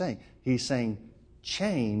 What's he saying? He's saying,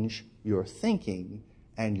 change your thinking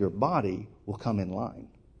and your body will come in line.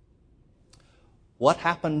 What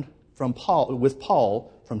happened with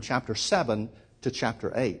Paul from chapter 7 to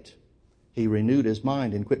chapter 8? He renewed his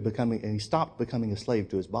mind and he stopped becoming a slave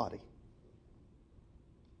to his body.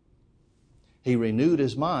 He renewed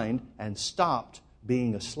his mind and stopped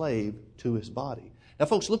being a slave to his body. Now,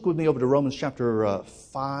 folks, look with me over to Romans chapter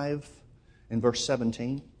 5 and verse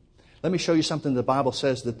 17. Let me show you something the Bible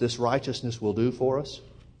says that this righteousness will do for us.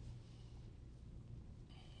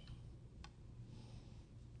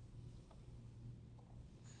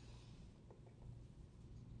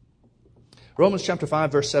 Romans chapter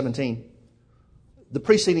 5, verse 17. The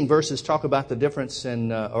preceding verses talk about the difference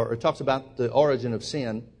or it talks about the origin of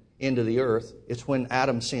sin into the earth. It's when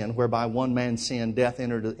Adam sinned, whereby one man sinned, death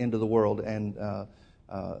entered into the world, and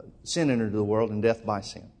sin entered into the world, and death by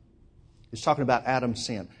sin. It's talking about Adam's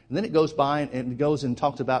sin. And then it goes by and it goes and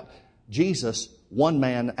talks about Jesus'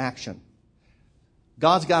 one-man action.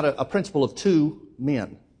 God's got a principle of two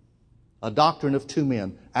men, a doctrine of two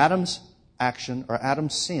men. Adam's action, or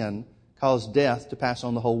Adam's sin, caused death to pass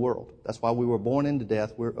on the whole world. That's why we were born into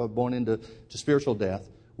death. We're born into spiritual death.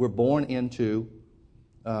 We're born into,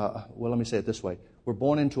 let me say it this way. We're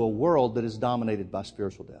born into a world that is dominated by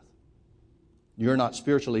spiritual death. You're not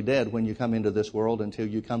spiritually dead when you come into this world until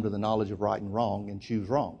you come to the knowledge of right and wrong and choose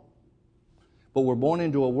wrong. But we're born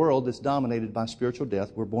into a world that's dominated by spiritual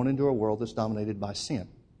death. We're born into a world that's dominated by sin.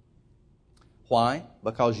 Why?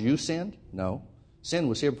 Because you sinned? No. Sin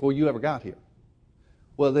was here before you ever got here.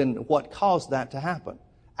 Well, then what caused that to happen?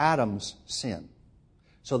 Adam's sin.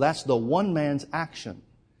 So that's the one man's action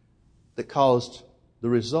that caused the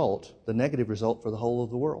result, the negative result for the whole of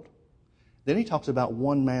the world. Then he talks about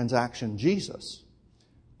one man's action, Jesus,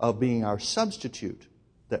 of being our substitute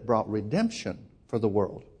that brought redemption for the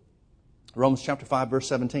world. Romans chapter 5, verse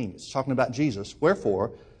 17. It's talking about Jesus.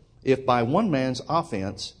 Wherefore, if by one man's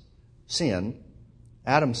offense, sin,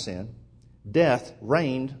 Adam's sin, death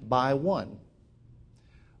reigned by one,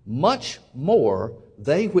 much more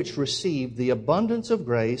they which receive the abundance of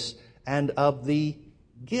grace and of the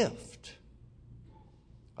gift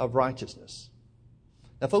of righteousness.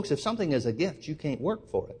 Now, folks, if something is a gift, you can't work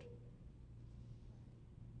for it.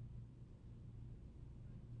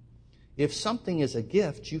 If something is a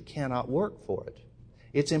gift, you cannot work for it.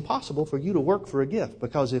 It's impossible for you to work for a gift,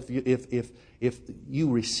 because if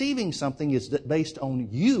you receiving something is based on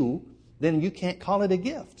you, then you can't call it a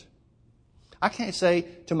gift. I can't say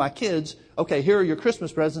to my kids, okay, here are your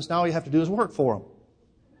Christmas presents, now all you have to do is work for them.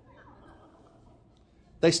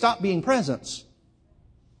 They stop being presents.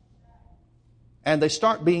 And they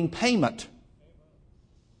start being payment.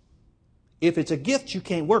 If it's a gift, you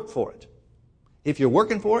can't work for it. If you're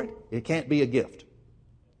working for it, it can't be a gift.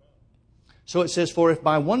 So it says, for if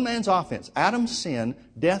by one man's offense, Adam's sin,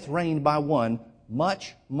 death reigned by one,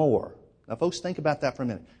 much more. Now folks, think about that for a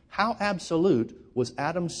minute. How absolute was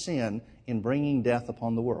Adam's sin in bringing death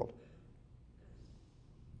upon the world?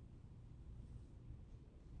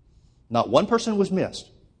 Not one person was missed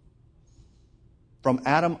from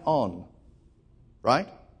Adam on. Right?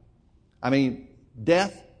 I mean,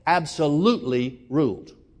 death absolutely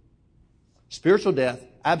ruled. Spiritual death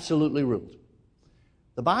absolutely ruled.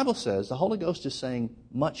 The Bible says, the Holy Ghost is saying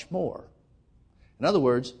much more. In other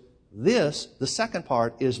words, this, the second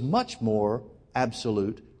part, is much more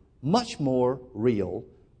absolute, much more real,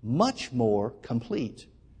 much more complete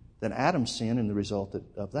than Adam's sin and the result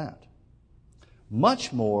of that.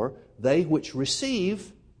 Much more, they which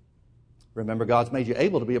receive, remember God's made you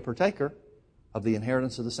able to be a partaker of the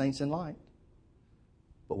inheritance of the saints in light.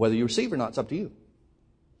 But whether you receive or not, it's up to you.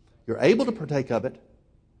 You're able to partake of it.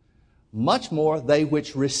 Much more, they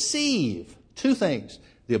which receive two things,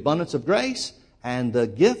 the abundance of grace and the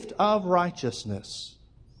gift of righteousness,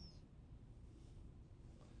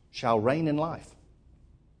 shall reign in life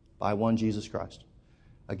by one Jesus Christ.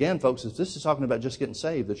 Again, folks, if this is talking about just getting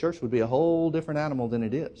saved, the church would be a whole different animal than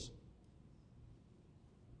it is.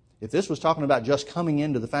 If this was talking about just coming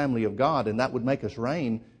into the family of God and that would make us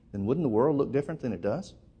reign, then wouldn't the world look different than it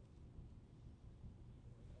does?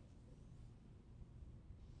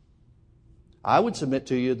 I would submit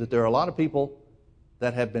to you that there are a lot of people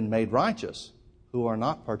that have been made righteous who are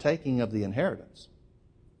not partaking of the inheritance.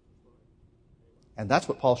 And that's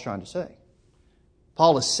what Paul's trying to say.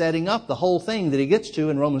 Paul is setting up the whole thing that he gets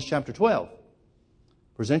to in Romans chapter 12.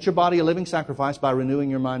 Present your body a living sacrifice by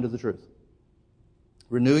renewing your mind to the truth.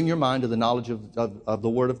 Renewing your mind to the knowledge of the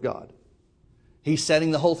Word of God. He's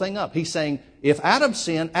setting the whole thing up. He's saying, if Adam's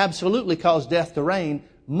sin absolutely caused death to reign,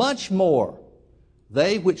 much more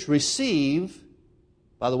they which receive,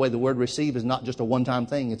 by the way, the word receive is not just a one-time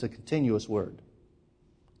thing, it's a continuous word.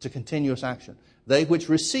 It's a continuous action. They which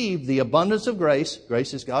receive the abundance of grace,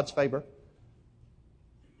 grace is God's favor.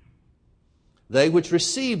 They which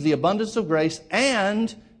receive the abundance of grace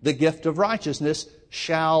and the gift of righteousness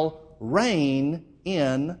shall reign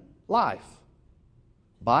in life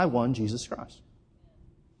by one Jesus Christ.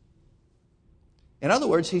 In other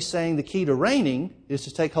words, he's saying the key to reigning is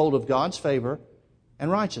to take hold of God's favor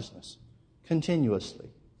and righteousness continuously.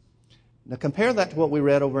 Now compare that to what we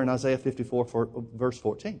read over in Isaiah 54, verse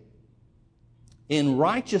 14. In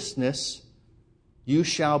righteousness you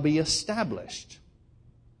shall be established,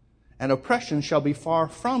 and oppression shall be far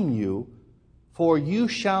from you, for you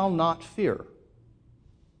shall not fear.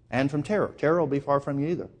 And from terror. Terror will be far from you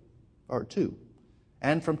either. Or two.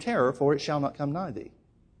 And from terror, for it shall not come nigh thee.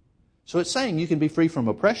 So it's saying you can be free from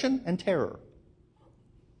oppression and terror.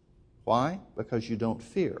 Why? Because you don't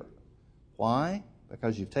fear. Why?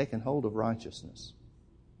 Because you've taken hold of righteousness.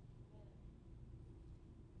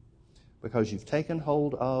 Because you've taken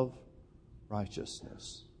hold of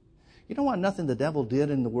righteousness. You know why nothing the devil did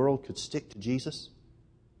in the world could stick to Jesus?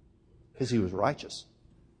 Because he was righteous.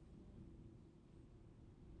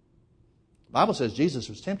 The Bible says Jesus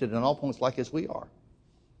was tempted in all points like as we are.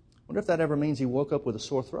 I wonder if that ever means he woke up with a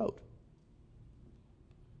sore throat.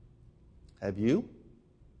 Have you?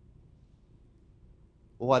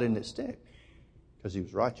 Well, why didn't it stick? Because he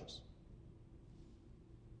was righteous.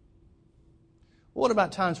 Well, what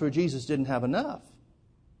about times where Jesus didn't have enough?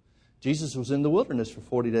 Jesus was in the wilderness for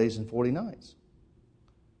 40 days and 40 nights.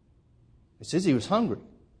 It says he was hungry.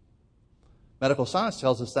 Medical science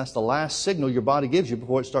tells us that's the last signal your body gives you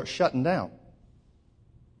before it starts shutting down.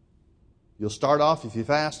 You'll start off, if you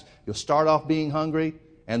fast, you'll start off being hungry,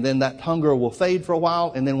 and then that hunger will fade for a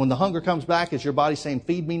while, and then when the hunger comes back, it's your body saying,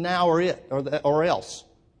 feed me now or else.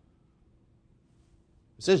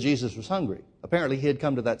 It says Jesus was hungry. Apparently he had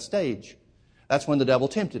come to that stage. That's when the devil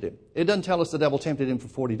tempted him. It doesn't tell us the devil tempted him for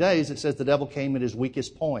 40 days. It says the devil came at his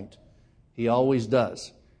weakest point. He always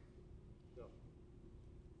does.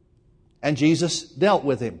 And Jesus dealt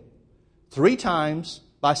with him 3 times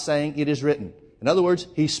by saying, it is written. In other words,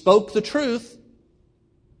 he spoke the truth,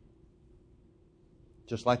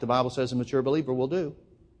 just like the Bible says a mature believer will do.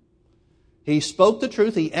 He spoke the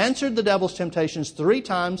truth. He answered the devil's temptations 3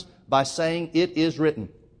 times by saying, it is written.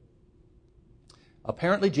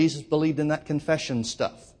 Apparently, Jesus believed in that confession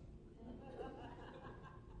stuff.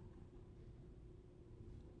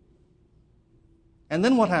 And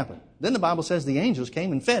then what happened? Then the Bible says the angels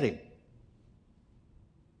came and fed him.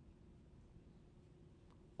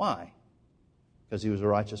 Why? Because he was a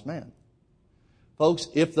righteous man. Folks,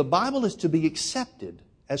 if the Bible is to be accepted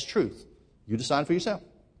as truth, you decide for yourself.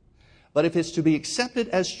 But if it's to be accepted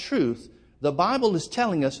as truth, the Bible is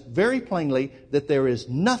telling us very plainly that there is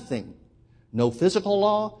nothing, no physical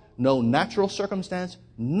law, no natural circumstance,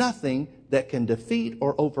 nothing that can defeat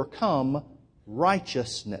or overcome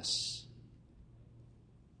righteousness.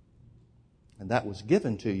 And that was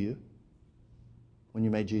given to you when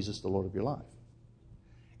you made Jesus the Lord of your life.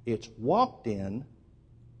 It's walked in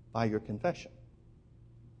by your confession.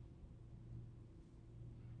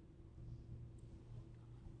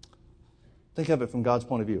 Think of it from God's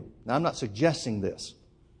point of view. Now, I'm not suggesting this,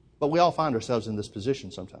 but we all find ourselves in this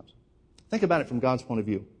position sometimes. Think about it from God's point of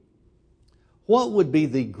view. What would be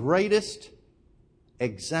the greatest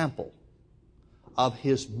example of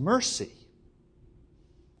His mercy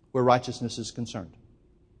where righteousness is concerned?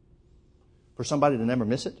 For somebody to never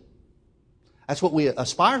miss it? That's what we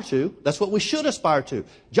aspire to. That's what we should aspire to.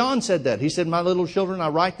 John said that. He said, "My little children, I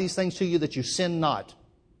write these things to you that you sin not."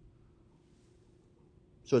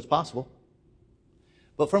 So it's possible.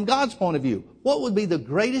 But from God's point of view, what would be the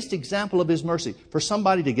greatest example of His mercy? For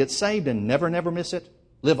somebody to get saved and never miss it?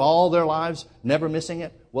 Live all their lives never missing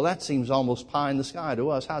it? Well, that seems almost pie in the sky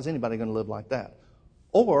to us. How's anybody going to live like that?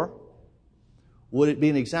 Or would it be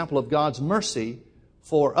an example of God's mercy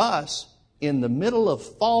for us in the middle of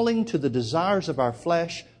falling to the desires of our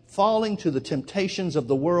flesh, falling to the temptations of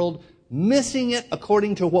the world, missing it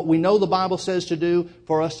according to what we know the Bible says to do,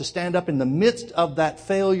 for us to stand up in the midst of that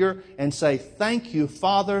failure and say, "Thank you,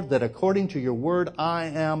 Father, that according to your word I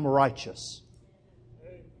am righteous."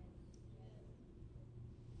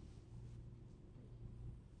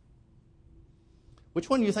 Which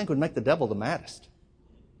one do you think would make the devil the maddest?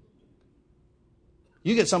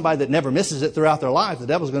 You get somebody that never misses it throughout their life, the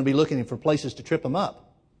devil's going to be looking for places to trip them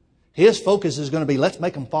up. His focus is going to be, let's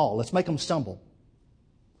make them fall, let's make them stumble.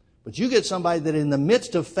 But you get somebody that in the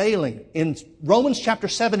midst of failing, in Romans chapter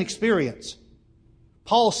 7 experience,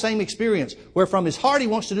 Paul's same experience, where from his heart he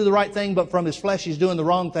wants to do the right thing, but from his flesh he's doing the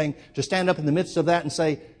wrong thing, to stand up in the midst of that and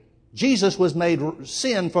say, "Jesus was made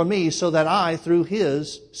sin for me so that I, through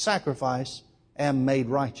His sacrifice, am made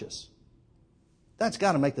righteous." That's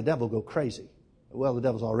got to make the devil go crazy. Well, the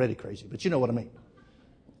devil's already crazy, but you know what I mean.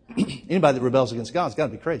 Anybody that rebels against God's got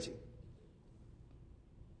to be crazy.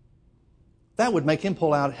 That would make him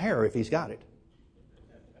pull out hair if he's got it.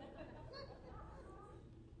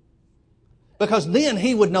 Because then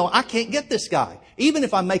he would know, I can't get this guy. Even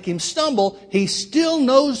if I make him stumble, he still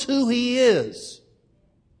knows who he is.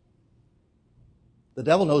 The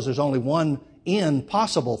devil knows there's only one end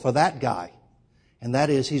possible for that guy. And that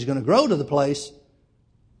is he's going to grow to the place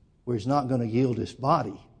where he's not going to yield his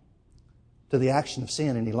body to the action of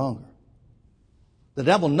sin any longer. The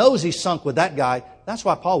devil knows he's sunk with that guy. That's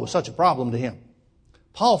why Paul was such a problem to him.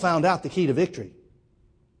 Paul found out the key to victory.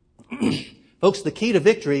 Folks, the key to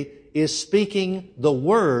victory is speaking the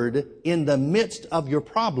word in the midst of your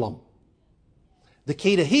problem. The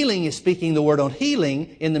key to healing is speaking the word on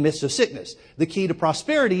healing in the midst of sickness. The key to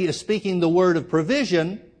prosperity is speaking the word of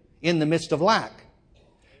provision in the midst of lack.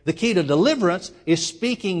 The key to deliverance is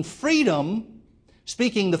speaking freedom,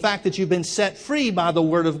 speaking the fact that you've been set free by the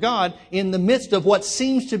Word of God in the midst of what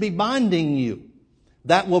seems to be binding you.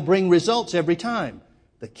 That will bring results every time.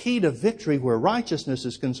 The key to victory where righteousness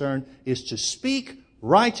is concerned is to speak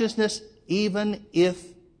righteousness even if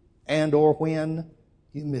and or when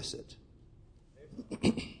you miss it.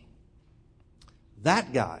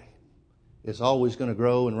 That guy is always going to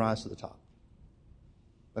grow and rise to the top.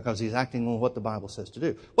 Because he's acting on what the Bible says to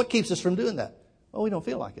do. What keeps us from doing that? Well, we don't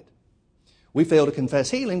feel like it. We fail to confess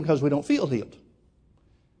healing because we don't feel healed.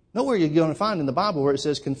 Nowhere you're going to find in the Bible where it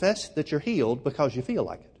says confess that you're healed because you feel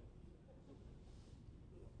like it.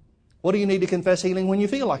 What do you need to confess healing when you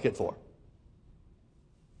feel like it for?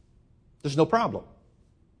 There's no problem.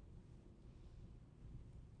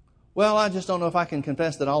 Well, I just don't know if I can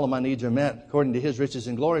confess that all of my needs are met according to His riches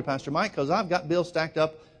and glory, Pastor Mike, because I've got bills stacked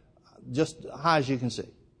up just high as you can see.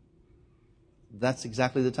 That's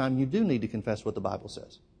exactly the time you do need to confess what the Bible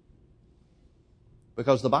says.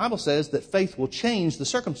 Because the Bible says that faith will change the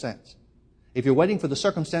circumstance. If you're waiting for the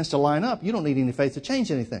circumstance to line up, you don't need any faith to change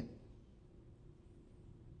anything.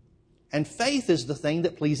 And faith is the thing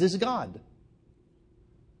that pleases God.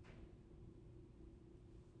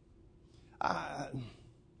 I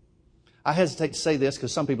hesitate to say this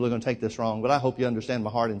because some people are going to take this wrong, but I hope you understand my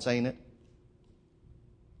heart in saying it.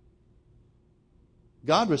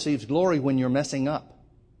 God receives glory when you're messing up.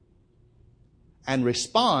 And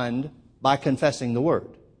respond by confessing the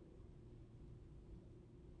Word.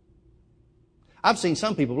 I've seen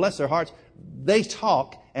some people, bless their hearts, they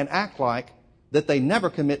talk and act like that they never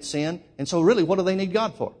commit sin, and so really, what do they need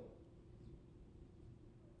God for?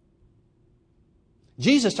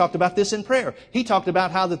 Jesus talked about this in prayer. He talked about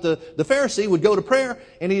how that the Pharisee would go to prayer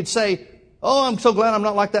and he'd say, "Oh, I'm so glad I'm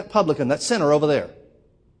not like that publican, that sinner over there."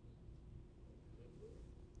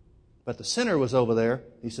 But the sinner was over there.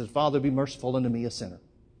 He said, "Father, be merciful unto me, a sinner."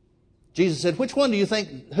 Jesus said, "Which one do you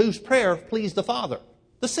think whose prayer pleased the Father?"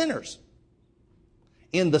 The sinner's.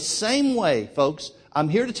 In the same way, folks, I'm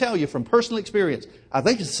here to tell you from personal experience, I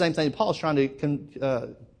think it's the same thing Paul's trying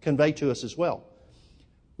to convey to us as well.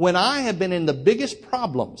 When I have been in the biggest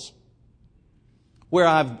problems, where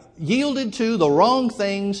I've yielded to the wrong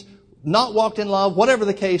things, not walked in love, whatever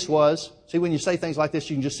the case was. See, when you say things like this,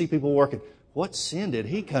 you can just see people working. What sin did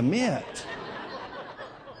he commit?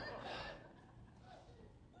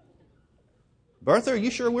 Bertha, are you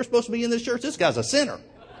sure we're supposed to be in this church? This guy's a sinner.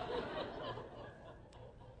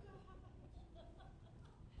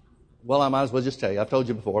 Well, I might as well just tell you. I've told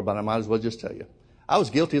you before, but I might as well just tell you. I was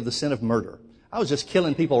guilty of the sin of murder. I was just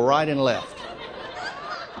killing people right and left.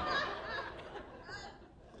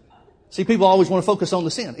 See, people always want to focus on the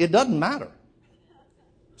sin. It doesn't matter.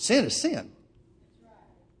 Sin is sin.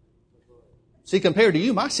 See, compared to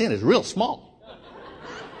you, my sin is real small.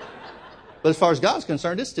 But as far as God's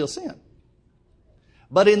concerned, it's still sin.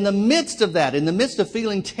 But in the midst of that, in the midst of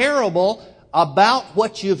feeling terrible about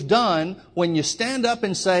what you've done, when you stand up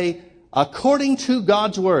and say, according to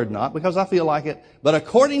God's Word, not because I feel like it, but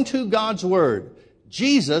according to God's Word,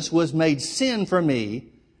 Jesus was made sin for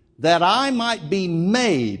me that I might be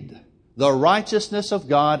made the righteousness of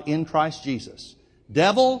God in Christ Jesus.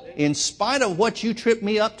 Devil, in spite of what you trip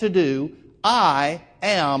me up to do, I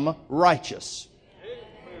am righteous.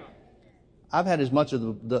 I've had as much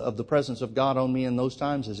of the presence of God on me in those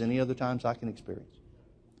times as any other times I can experience.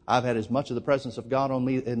 I've had as much of the presence of God on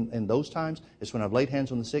me in those times as when I've laid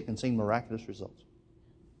hands on the sick and seen miraculous results.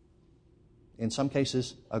 In some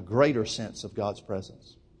cases, a greater sense of God's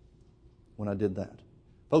presence when I did that.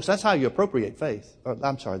 Folks, that's how you appropriate faith.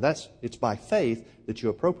 It's by faith that you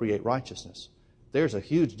appropriate righteousness. There's a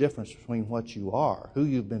huge difference between what you are, who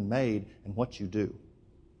you've been made, and what you do.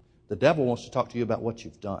 The devil wants to talk to you about what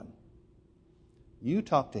you've done. You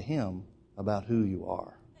talk to him about who you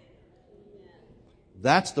are.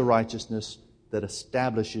 That's the righteousness that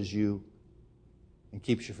establishes you and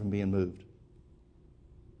keeps you from being moved.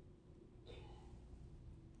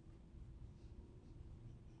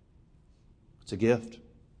 It's a gift.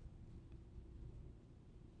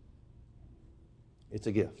 It's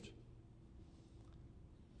a gift.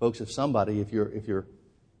 Folks, if somebody, if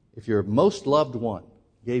your most loved one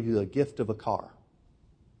gave you a gift of a car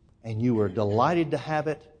and you were delighted to have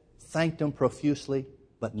it, thanked them profusely,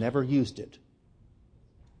 but never used it,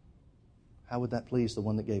 how would that please the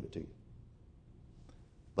one that gave it to you?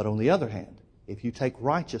 But on the other hand, if you take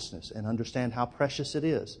righteousness and understand how precious it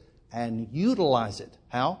is and utilize it,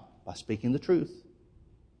 how? By speaking the truth.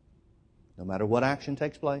 No matter what action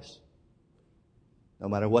takes place, no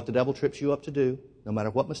matter what the devil trips you up to do, no matter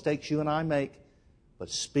what mistakes you and I make, but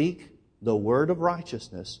speak the word of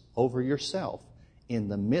righteousness over yourself in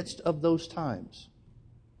the midst of those times.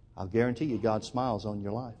 I'll guarantee you God smiles on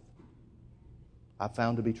your life. I've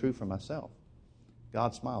found to be true for myself.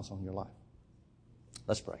 God smiles on your life.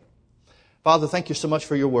 Let's pray. Father, thank you so much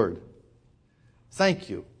for your word. Thank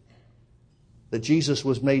you that Jesus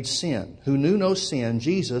was made sin. Who knew no sin,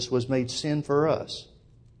 Jesus was made sin for us,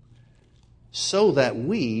 so that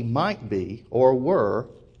we might be, or were,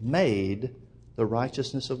 made the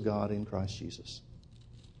righteousness of God in Christ Jesus.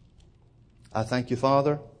 I thank you,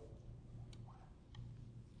 Father,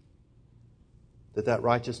 that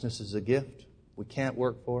righteousness is a gift. We can't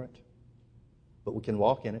work for it, but we can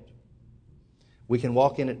walk in it. We can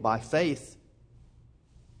walk in it by faith,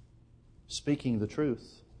 speaking the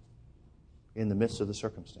truth in the midst of the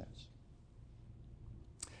circumstance.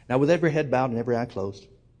 Now, with every head bowed and every eye closed,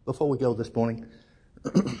 before we go this morning,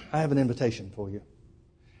 I have an invitation for you.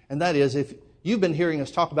 And that is, if you've been hearing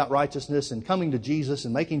us talk about righteousness and coming to Jesus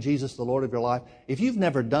and making Jesus the Lord of your life, if you've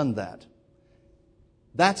never done that,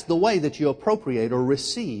 that's the way that you appropriate or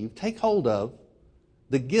receive, take hold of,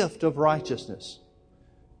 the gift of righteousness.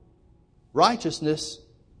 Righteousness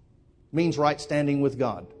means right standing with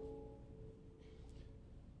God.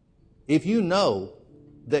 If you know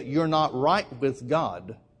that you're not right with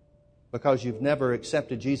God because you've never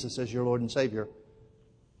accepted Jesus as your Lord and Savior,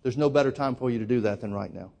 there's no better time for you to do that than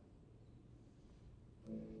right now.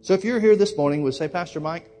 So if you're here this morning, would say, Pastor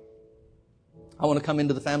Mike, I want to come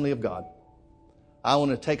into the family of God. I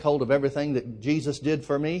want to take hold of everything that Jesus did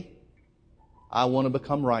for me. I want to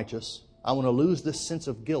become righteous. I want to lose this sense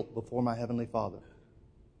of guilt before my Heavenly Father.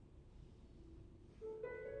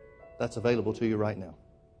 That's available to you right now.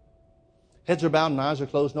 Heads are bowed and eyes are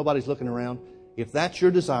closed. Nobody's looking around. If that's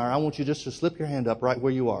your desire, I want you just to slip your hand up right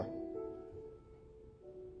where you are.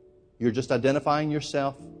 You're just identifying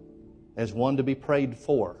yourself as one to be prayed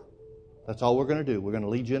for. That's all we're going to do. We're going to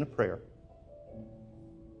lead you in a prayer.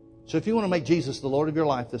 So if you want to make Jesus the Lord of your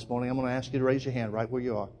life this morning, I'm going to ask you to raise your hand right where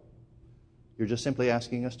you are. You're just simply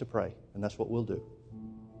asking us to pray, and that's what we'll do.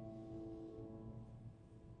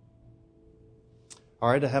 All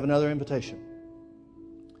right, I have another invitation.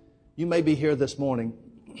 You may be here this morning,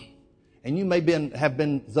 and you may have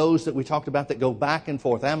been those that we talked about that go back and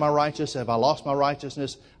forth. Am I righteous? Have I lost my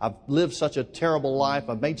righteousness? I've lived such a terrible life.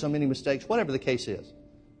 I've made so many mistakes. Whatever the case is.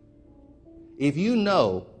 If you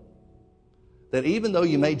know that even though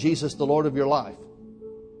you made Jesus the Lord of your life,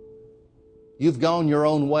 you've gone your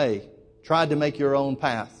own way, tried to make your own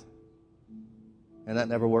path, and that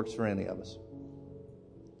never works for any of us.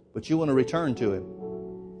 But you want to return to Him.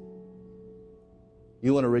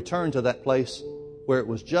 You want to return to that place where it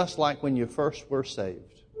was just like when you first were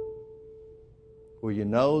saved. Where you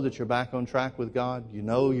know that you're back on track with God. You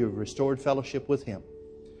know you've restored fellowship with Him.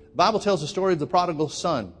 The Bible tells the story of the prodigal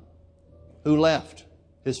son who left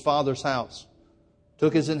his father's house,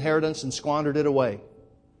 took his inheritance and squandered it away.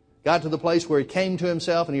 Got to the place where he came to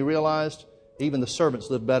himself and he realized even the servants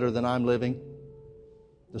live better than I'm living.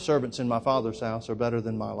 The servants in my father's house are better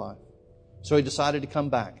than my life. So he decided to come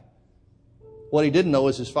back. What he didn't know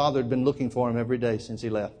is his father had been looking for him every day since he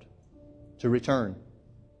left to return.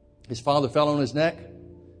 His father fell on his neck,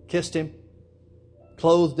 kissed him,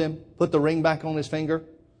 clothed him, put the ring back on his finger,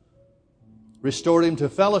 restored him to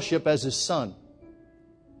fellowship as his son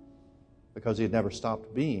because he had never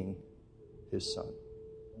stopped being his son.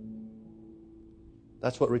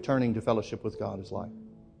 That's what returning to fellowship with God is like.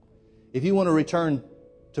 If you want to return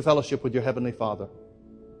to fellowship with your Heavenly Father,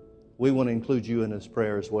 we want to include you in this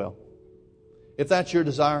prayer as well. If that's your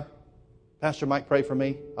desire, Pastor Mike, pray for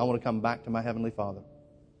me. I want to come back to my Heavenly Father.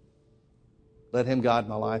 Let Him guide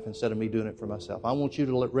my life instead of me doing it for myself. I want you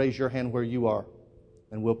to raise your hand where you are,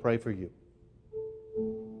 and we'll pray for you.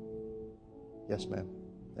 Yes, ma'am.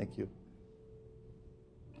 Thank you.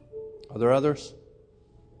 Are there others?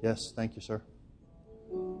 Yes, thank you, sir.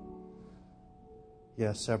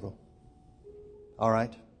 Yes, several. All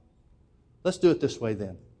right. Let's do it this way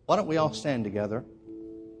then. Why don't we all stand together?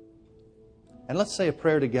 And let's say a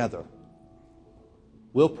prayer together.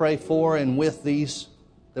 We'll pray for and with these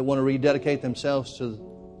that want to rededicate themselves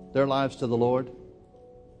to their lives to the Lord.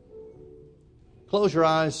 Close your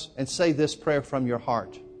eyes and say this prayer from your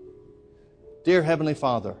heart. Dear Heavenly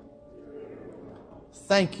Father,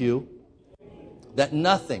 thank you that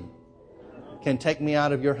nothing can take me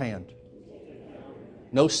out of your hand.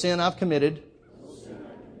 No sin I've committed.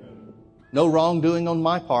 No wrongdoing on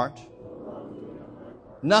my part.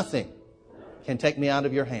 Nothing can take me out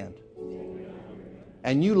of your hand.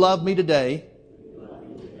 And you love me today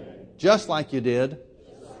just like you did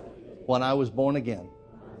when I was born again.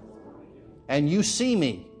 And you see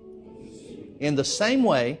me in the same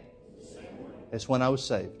way as when I was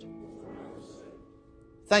saved.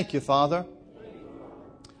 Thank you, Father.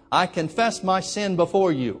 I confess my sin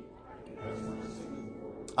before you.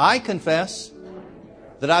 I confess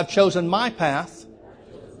that I've chosen my path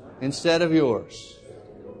instead of yours.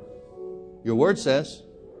 Your word says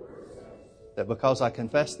that because I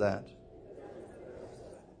confess that,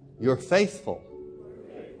 you're faithful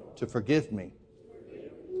to forgive me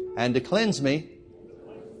and to cleanse me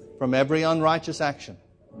from every unrighteous action.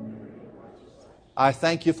 I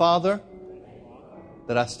thank you, Father,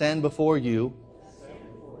 that I stand before you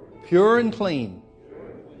pure and clean,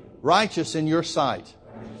 righteous in your sight,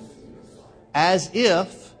 as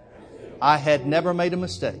if I had never made a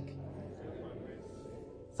mistake.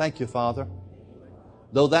 Thank you, Father.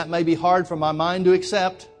 Though that may be hard for my mind to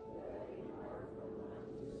accept,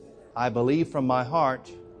 I believe from my heart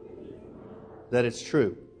that it's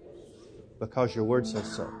true because your word says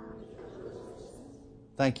so.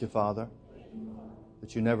 Thank you, Father,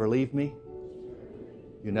 that you never leave me,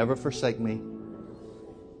 you never forsake me,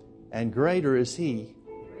 and greater is He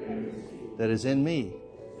that is in me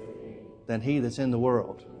than he that's in the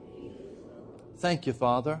world. Thank you,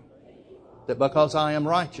 Father, that because I am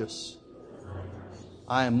righteous,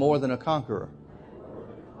 I am more than a conqueror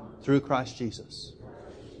through Christ Jesus.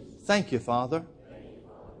 Thank you, Father,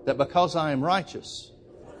 that because I am righteous,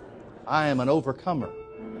 I am an overcomer.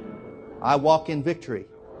 I walk in victory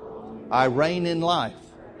I reign in life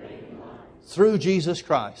through Jesus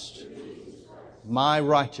Christ, my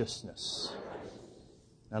righteousness.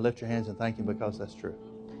 Now lift your hands and thank Him because that's true.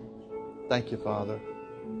 Thank you, Father.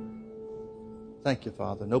 Thank you,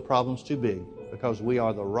 Father. No problem's too big because we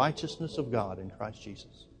are the righteousness of God in Christ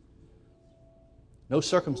Jesus. No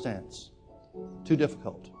circumstance too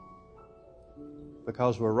difficult.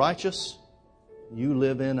 Because we're righteous, you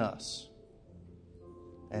live in us.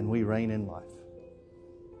 And we reign in life.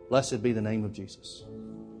 Blessed be the name of Jesus.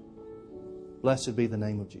 Blessed be the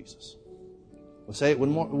name of Jesus. We'll say it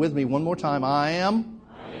with me one more time. I am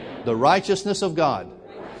the righteousness of God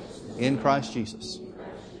in Christ Jesus.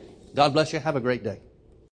 God bless you. Have a great day.